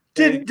me,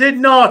 did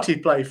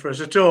Narty play for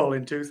us at all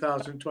in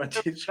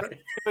 2023?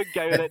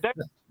 Go with it. Don't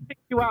kick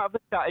you out of the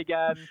chat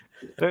again.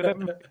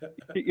 Don't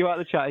kick you out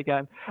of the chat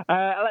again.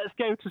 Let's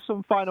go to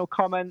some final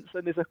comments.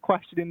 And there's a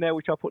question in there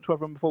which I'll put to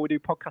everyone before we do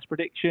podcast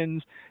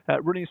predictions.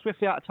 Running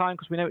swiftly out of time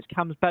because we know it's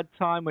Cam's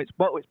bedtime. It's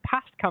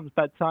past Cam's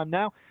bedtime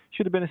now.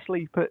 Should have been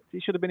asleep. He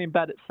should have been in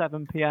bed at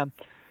 7 p.m.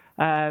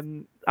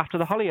 After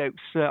the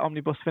Hollyoaks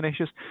omnibus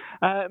finishes.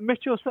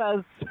 Mitchell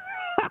says,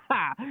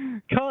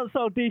 can't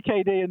sell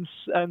DKD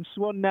and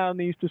Swan now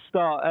needs to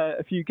start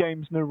a few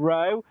games in a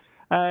row.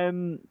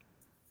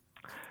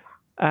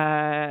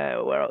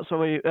 Where else are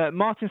we?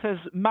 Martin says,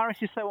 Maris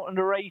is so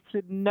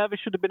underrated, never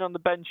should have been on the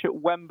bench at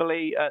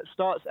Wembley.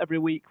 Starts every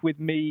week with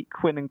me,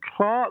 Quinn and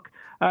Clark.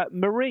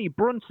 Marie,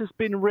 Brunt has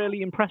been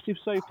really impressive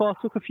so far.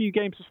 Took a few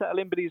games to settle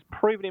in, but he's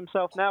proven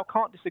himself now.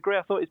 Can't disagree.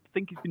 I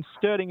think he's been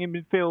sterling in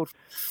midfield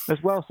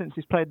as well since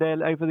he's played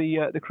there over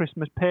the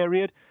Christmas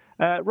period.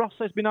 Ross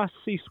says, been nice to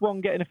see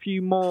Swan getting a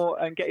few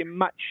more and getting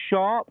match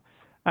sharp.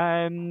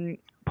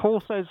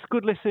 Paul says,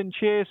 good listen,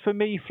 cheers. For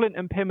me, Flint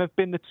and Pym have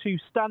been the two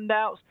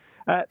standouts.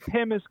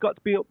 Pym has got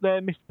to be up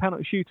there. Mr.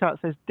 Penalty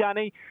Shootout, says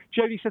Danny.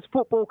 Jody says,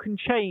 football can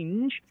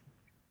change,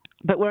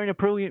 but we're in a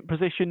brilliant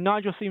position.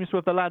 Nigel seems to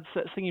have the lads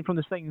singing from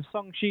the same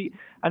song sheet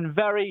and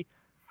very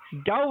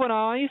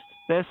galvanised.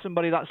 There's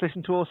somebody that's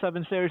listened to all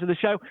 7 series of the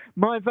show.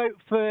 My vote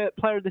for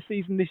player of the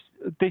season,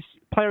 this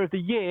player of the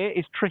year,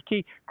 is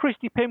tricky.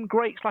 Christy Pym,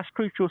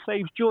 great/crucial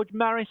saves. George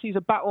Maris, he's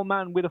a battle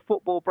man with a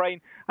football brain.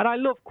 And I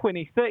love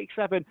Quinny,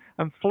 37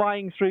 and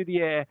flying through the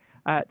air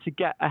to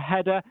get a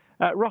header.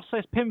 Ross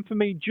says Pym for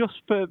me just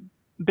for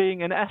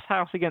being an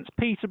S-house against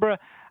Peterborough.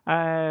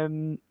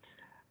 And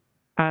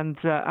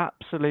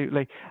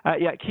absolutely.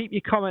 Keep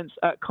your comments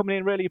coming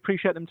in. Really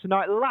appreciate them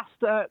tonight.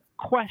 Last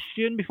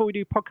question before we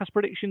do podcast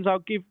predictions.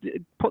 I'll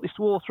put this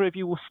to all three of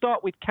you. We'll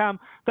start with Cam,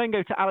 then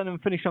go to Alan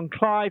and finish on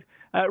Clive.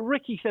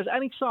 Ricky says,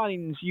 any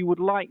signings you would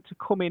like to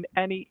come in,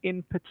 any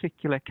in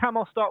particular? Cam,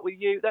 I'll start with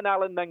you, then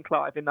Alan, then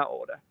Clive, in that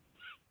order.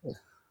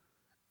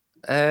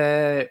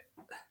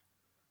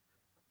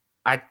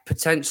 I'd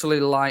potentially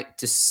like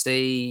to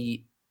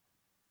see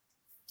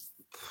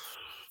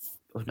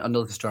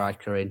another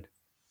striker in.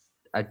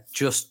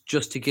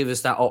 Just to give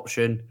us that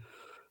option,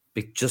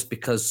 just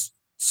because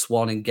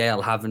Swan and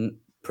Gale haven't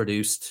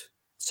produced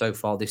so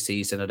far this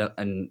season,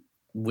 and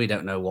we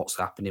don't know what's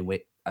happening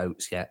with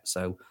Oates yet.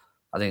 So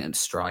I think a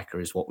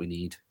striker is what we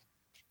need.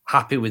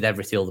 Happy with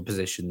every other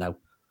position though,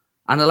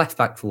 and a left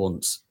back for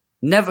once.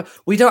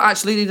 We don't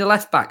actually need a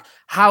left back.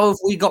 How have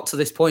we got to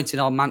this point in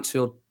our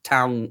Mansfield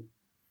Town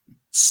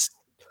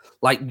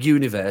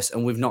universe,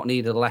 and we've not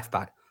needed a left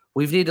back?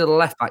 We've needed a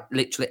left back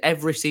literally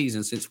every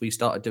season since we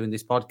started doing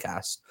this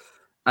podcast.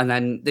 And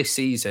then this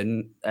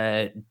season,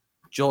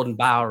 Jordan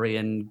Bowery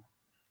and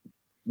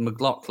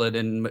McLaughlin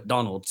and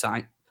McDonald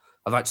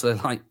have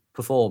actually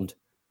performed.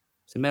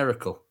 It's a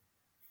miracle.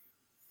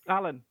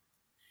 Alan?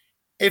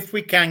 If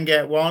we can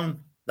get one,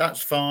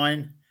 that's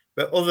fine.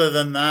 But other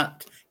than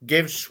that,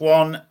 give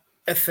Swan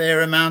a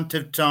fair amount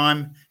of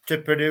time to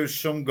produce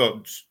some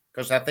goods,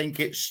 because I think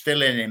it's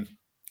still in him.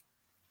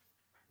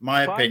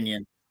 My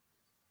opinion.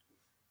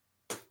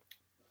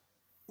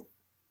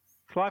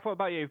 Clive, what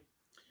about you?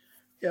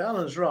 Yeah,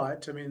 Alan's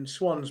right. I mean,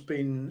 I've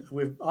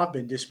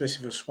been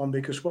dismissive of Swan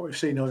because what we've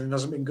seen of him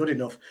hasn't been good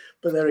enough.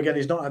 But there again,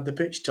 he's not had the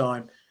pitch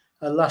time.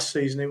 Last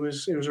season, it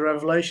was a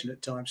revelation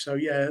at times. So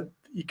yeah,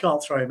 you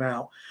can't throw him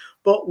out.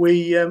 But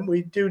we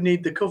do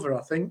need the cover,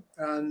 I think.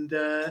 And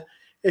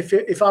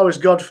if I was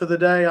God for the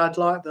day, I'd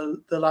like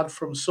the lad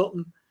from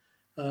Sutton.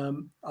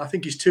 I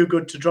think he's too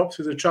good to drop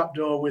through the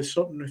trapdoor with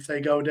Sutton if they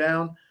go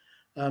down.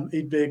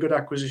 He'd be a good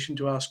acquisition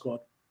to our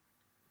squad.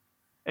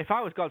 If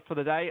I was God for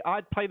the day,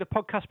 I'd play the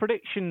podcast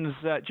predictions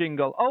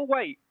jingle. Oh,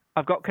 wait,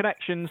 I've got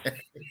connections.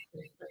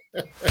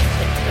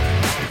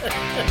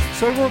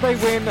 So will they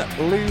win,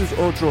 lose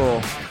or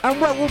draw?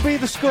 And what will be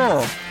the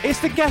score?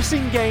 It's the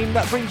guessing game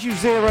that brings you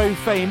zero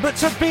fame. But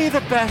to be the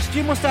best,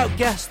 you must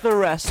outguess the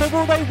rest. So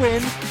will they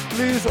win,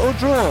 lose or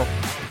draw?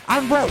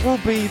 And what will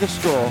be the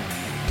score?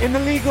 In the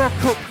League or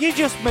Cup, you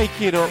just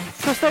make it up.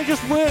 Because they're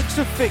just works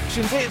of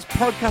fiction. It's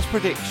podcast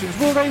predictions.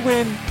 Will they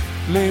win,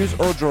 lose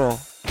or draw?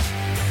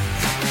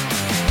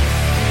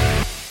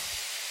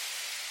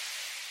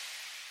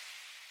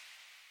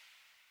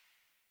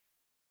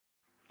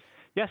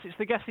 Yes, it's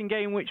the guessing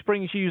game which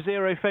brings you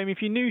zero fame.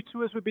 If you're new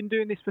to us, we've been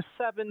doing this for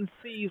 7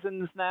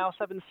 seasons now,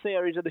 7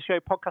 series of the show,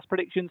 podcast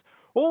predictions.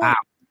 Always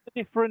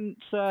different,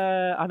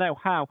 I know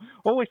how,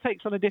 always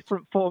takes on a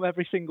different form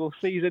every single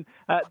season.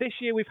 This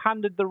year we've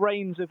handed the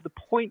reins of the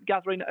point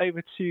gathering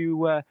over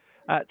to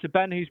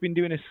Ben, who's been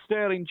doing a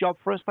sterling job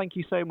for us. Thank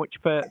you so much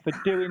for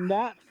doing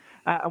that.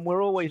 And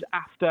we're always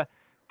after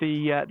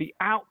the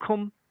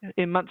outcome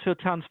in Mansfield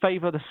Town's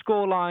favour, the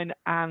scoreline,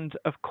 and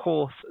of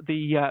course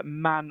the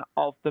man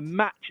of the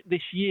match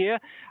this year.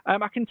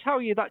 I can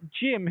tell you that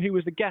Jim, who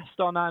was the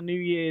guest on our New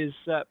Year's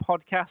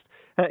podcast,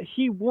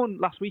 he won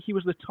last week. He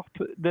was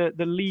the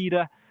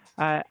leader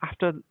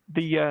after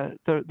the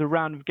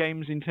round of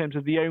games in terms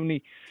of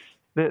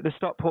the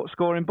Stockport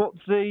scoring. But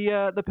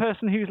the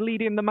person who's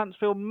leading the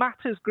Mansfield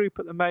Matters group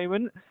at the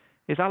moment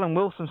is Alan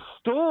Wilson,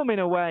 storming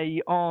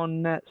away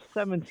on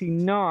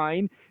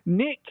 79.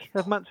 Nick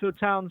of Mansfield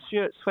Town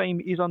Shirts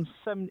fame is on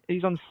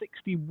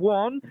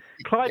 61.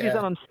 Clive is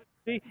on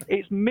 60.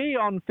 It's me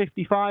on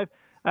 55.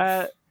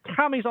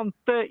 Cam is on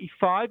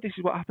 35. This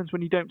is what happens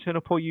when you don't turn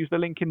up or use the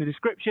link in the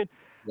description.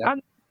 Yep.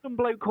 And some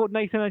bloke called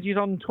Nathan Edge is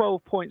on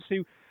 12 points.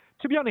 Who,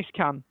 to be honest,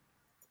 Cam,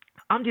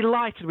 I'm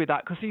delighted with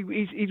that because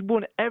he's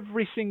won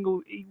every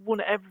single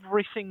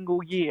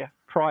year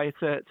prior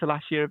to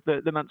last year of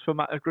the Mansfield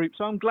Matters group.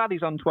 So I'm glad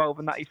he's on 12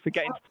 and that he's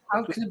forgetting.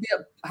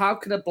 How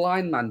can a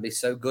blind man be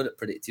so good at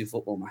predicting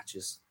football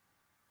matches?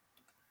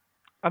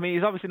 I mean,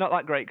 he's obviously not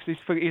that great because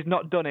he's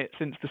not done it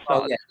since the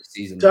start of the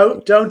season.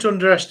 Don't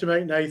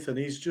underestimate Nathan.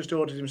 He's just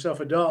ordered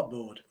himself a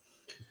dartboard.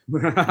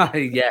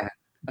 Yeah.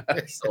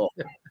 So.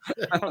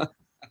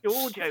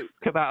 Your joke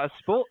about a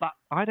sport that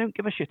I don't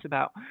give a shit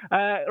about.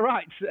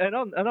 Right, and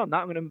on that, I'm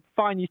going to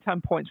fine you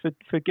 10 points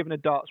for giving a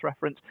darts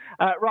reference.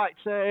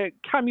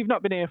 Cam, you've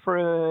not been here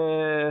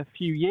for a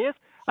few years,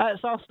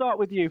 so I'll start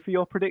with you for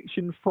your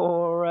prediction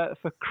for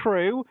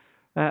Crewe.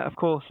 Of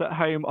course, at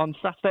home on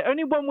Saturday.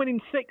 Only one win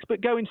in 6, but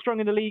going strong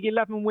in the league.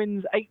 11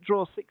 wins, 8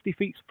 draws, 6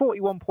 defeats,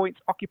 41 points,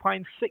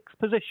 occupying 6th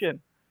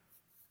position.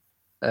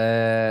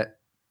 2-0,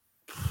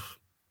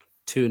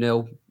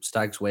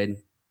 Stags win.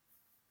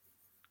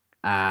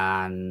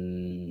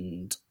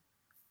 And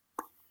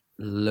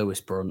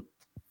Lewis Brunt,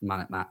 man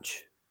at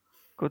match.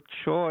 Good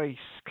choice.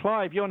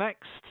 Clive, you're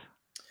next.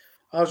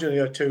 I was going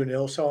to go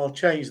 2-0, so I'll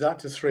change that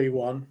to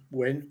 3-1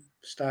 win.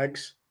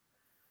 Stags.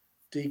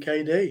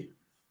 DKD.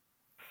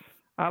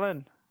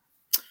 Alan?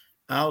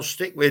 I'll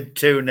stick with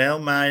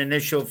 2-0. My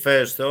initial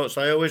first thoughts,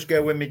 I always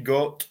go with my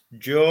gut.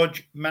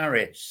 George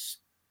Maris.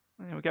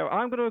 There we go.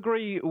 I'm going to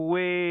agree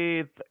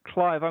with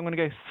Clive. I'm going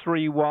to go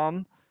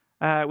 3-1.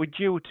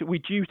 We're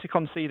due to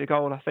concede a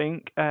goal, I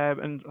think.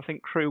 And I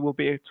think Crewe will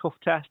be a tough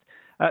test.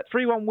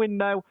 3-1 win,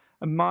 though.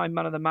 And my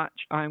man of the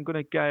match, I'm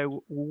going to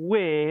go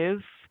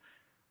with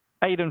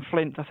Aidan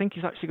Flint. I think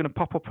he's actually going to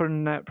pop up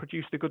and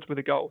produce the goods with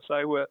a goal.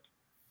 So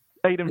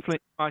Aidan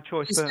Flint, my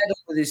choice. His head or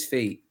with his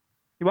feet?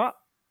 You what?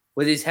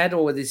 With his head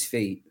or with his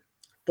feet?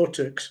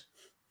 Buttocks.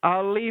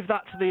 I'll leave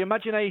that to the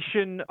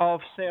imagination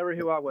of Sarah,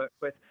 who I work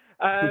with.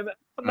 On that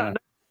note,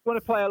 if you want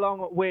to play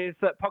along with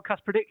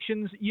podcast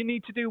predictions, you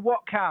need to do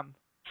what, Cam?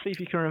 See if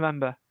you can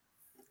remember.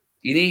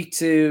 You need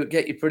to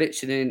get your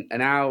prediction in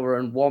an hour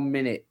and 1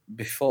 minute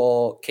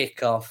before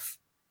kickoff,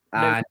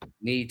 and it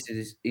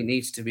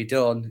needs to be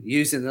done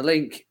using the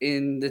link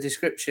in the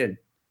description.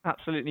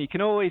 Absolutely. You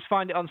can always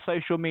find it on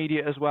social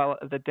media as well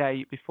the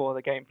day before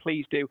the game.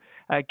 Please do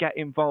get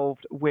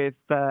involved with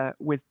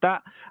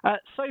that.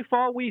 So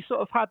far, we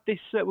sort of had this.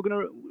 We're going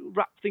to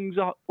wrap things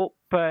up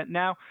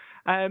now.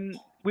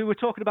 We were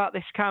talking about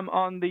this, Cam,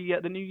 on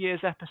the New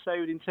Year's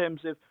episode in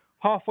terms of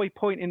halfway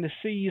point in the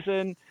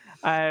season.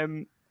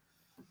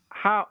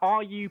 How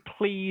are you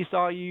pleased?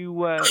 Are you?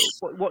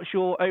 What's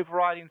your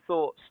overriding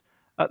thoughts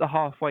at the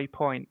halfway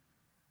point?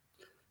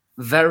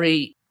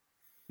 Very.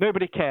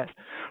 Nobody cares.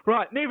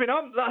 Right, moving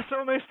on. That's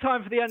almost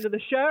time for the end of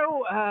the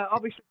show.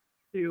 Obviously,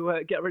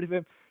 to get rid of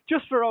him,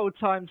 just for old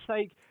time's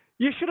sake.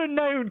 You should have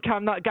known,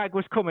 Cam, that gag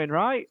was coming,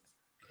 right?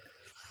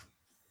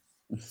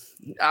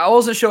 I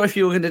wasn't sure if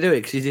you were going to do it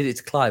because you did it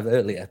to Clive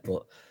earlier,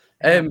 but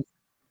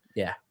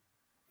yeah,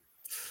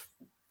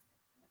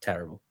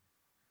 terrible.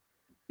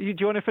 Do you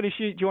want to finish?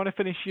 Do you want to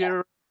finish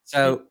your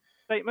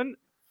statement?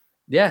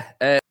 Yeah.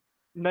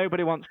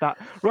 Nobody wants that.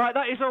 Right,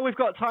 that is all we've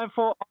got time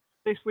for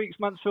this week's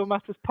Mansfield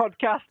Matters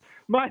podcast.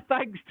 My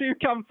thanks to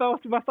Cam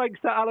Felton, my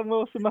thanks to Alan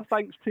Wilson, my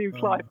thanks to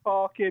Clive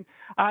Parkin,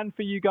 and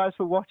for you guys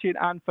for watching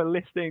and for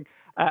listening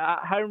at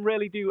home.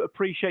 Really do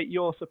appreciate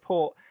your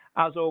support,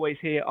 as always,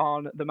 here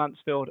on the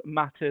Mansfield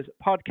Matters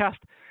podcast.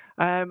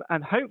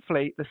 And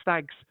hopefully the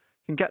Stags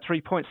can get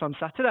 3 points on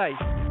Saturday.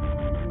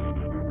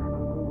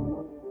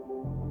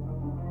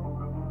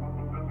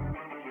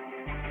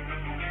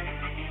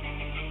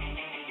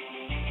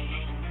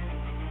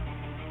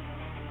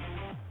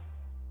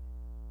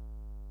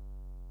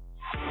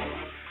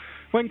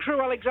 When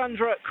Crewe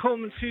Alexandra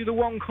come to the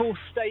One Call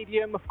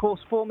Stadium, of course,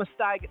 former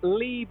Stag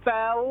Lee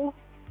Bell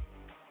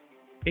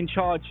in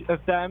charge of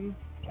them,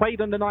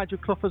 played under Nigel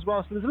Clough as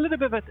well, so there's a little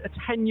bit of a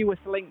tenuous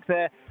link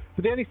there.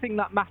 But the only thing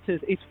that matters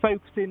is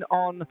focusing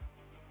on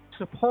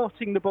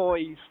supporting the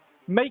boys,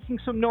 making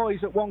some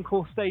noise at One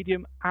Call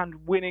Stadium and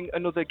winning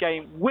another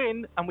game.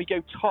 Win, and we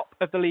go top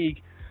of the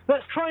league.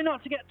 Let's try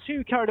not to get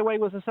too carried away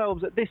with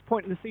ourselves at this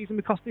point in the season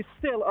because there's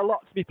still a lot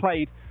to be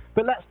played.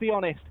 But let's be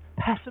honest,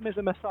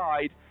 pessimism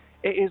aside,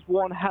 it is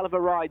one hell of a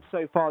ride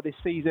so far this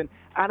season,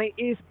 and it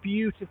is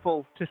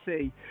beautiful to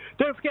see.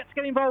 Don't forget to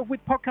get involved with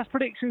podcast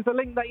predictions. The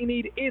link that you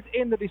need is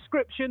in the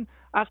description.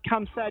 As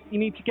Cam said, you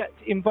need to get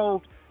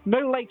involved no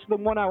later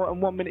than 1 hour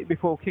and 1 minute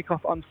before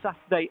kickoff on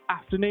Saturday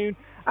afternoon.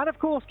 And of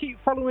course, keep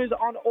following us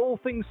on all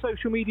things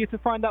social media to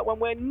find out when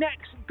we're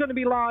next going to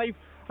be live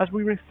as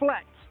we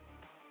reflect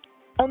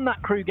on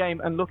that Crewe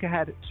game and look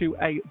ahead to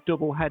a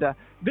double header.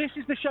 This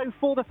is the show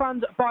for the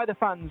fans, by the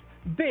fans.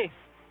 This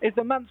is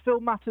the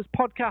Mansfield Matters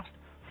podcast,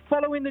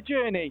 following the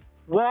journey.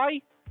 Why?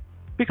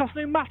 Because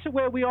no matter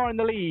where we are in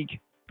the league,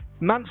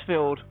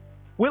 Mansfield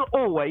will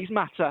always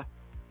matter.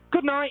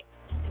 Good night.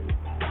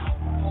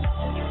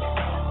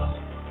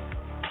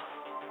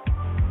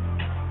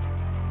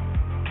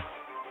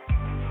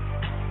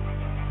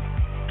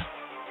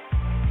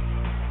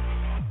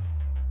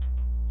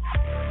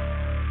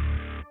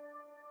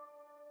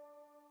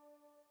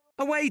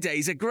 Away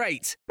days are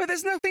great, but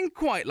there's nothing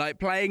quite like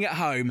playing at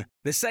home.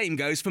 The same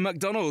goes for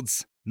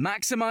McDonald's.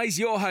 Maximise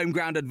your home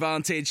ground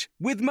advantage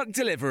with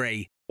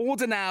McDelivery.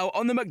 Order now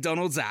on the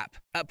McDonald's app.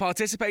 At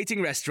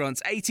participating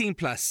restaurants, 18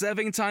 plus,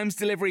 serving times,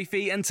 delivery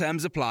fee and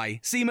terms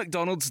apply. See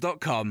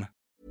mcdonalds.com.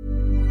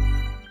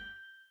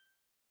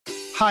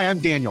 Hi, I'm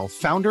Daniel,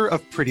 founder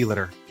of Pretty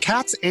Litter.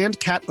 Cats and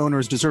cat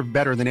owners deserve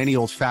better than any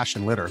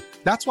old-fashioned litter.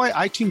 That's why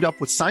I teamed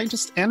up with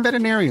scientists and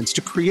veterinarians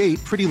to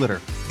create Pretty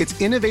Litter. Its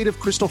innovative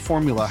crystal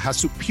formula has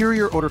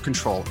superior odor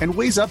control and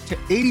weighs up to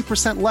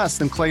 80% less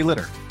than clay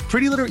litter.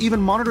 Pretty Litter even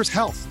monitors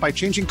health by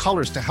changing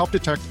colors to help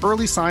detect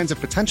early signs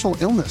of potential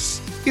illness.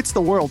 It's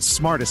the world's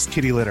smartest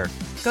kitty litter.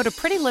 Go to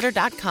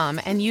prettylitter.com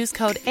and use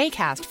code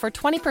ACAST for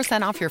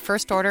 20% off your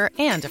first order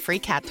and a free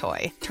cat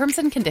toy. Terms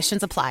and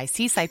conditions apply.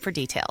 See site for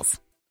details.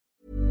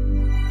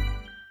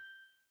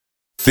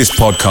 This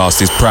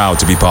podcast is proud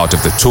to be part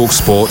of the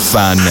TalkSport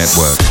Fan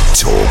Network.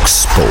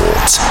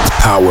 TalkSport.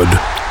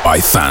 Powered by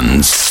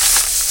fans.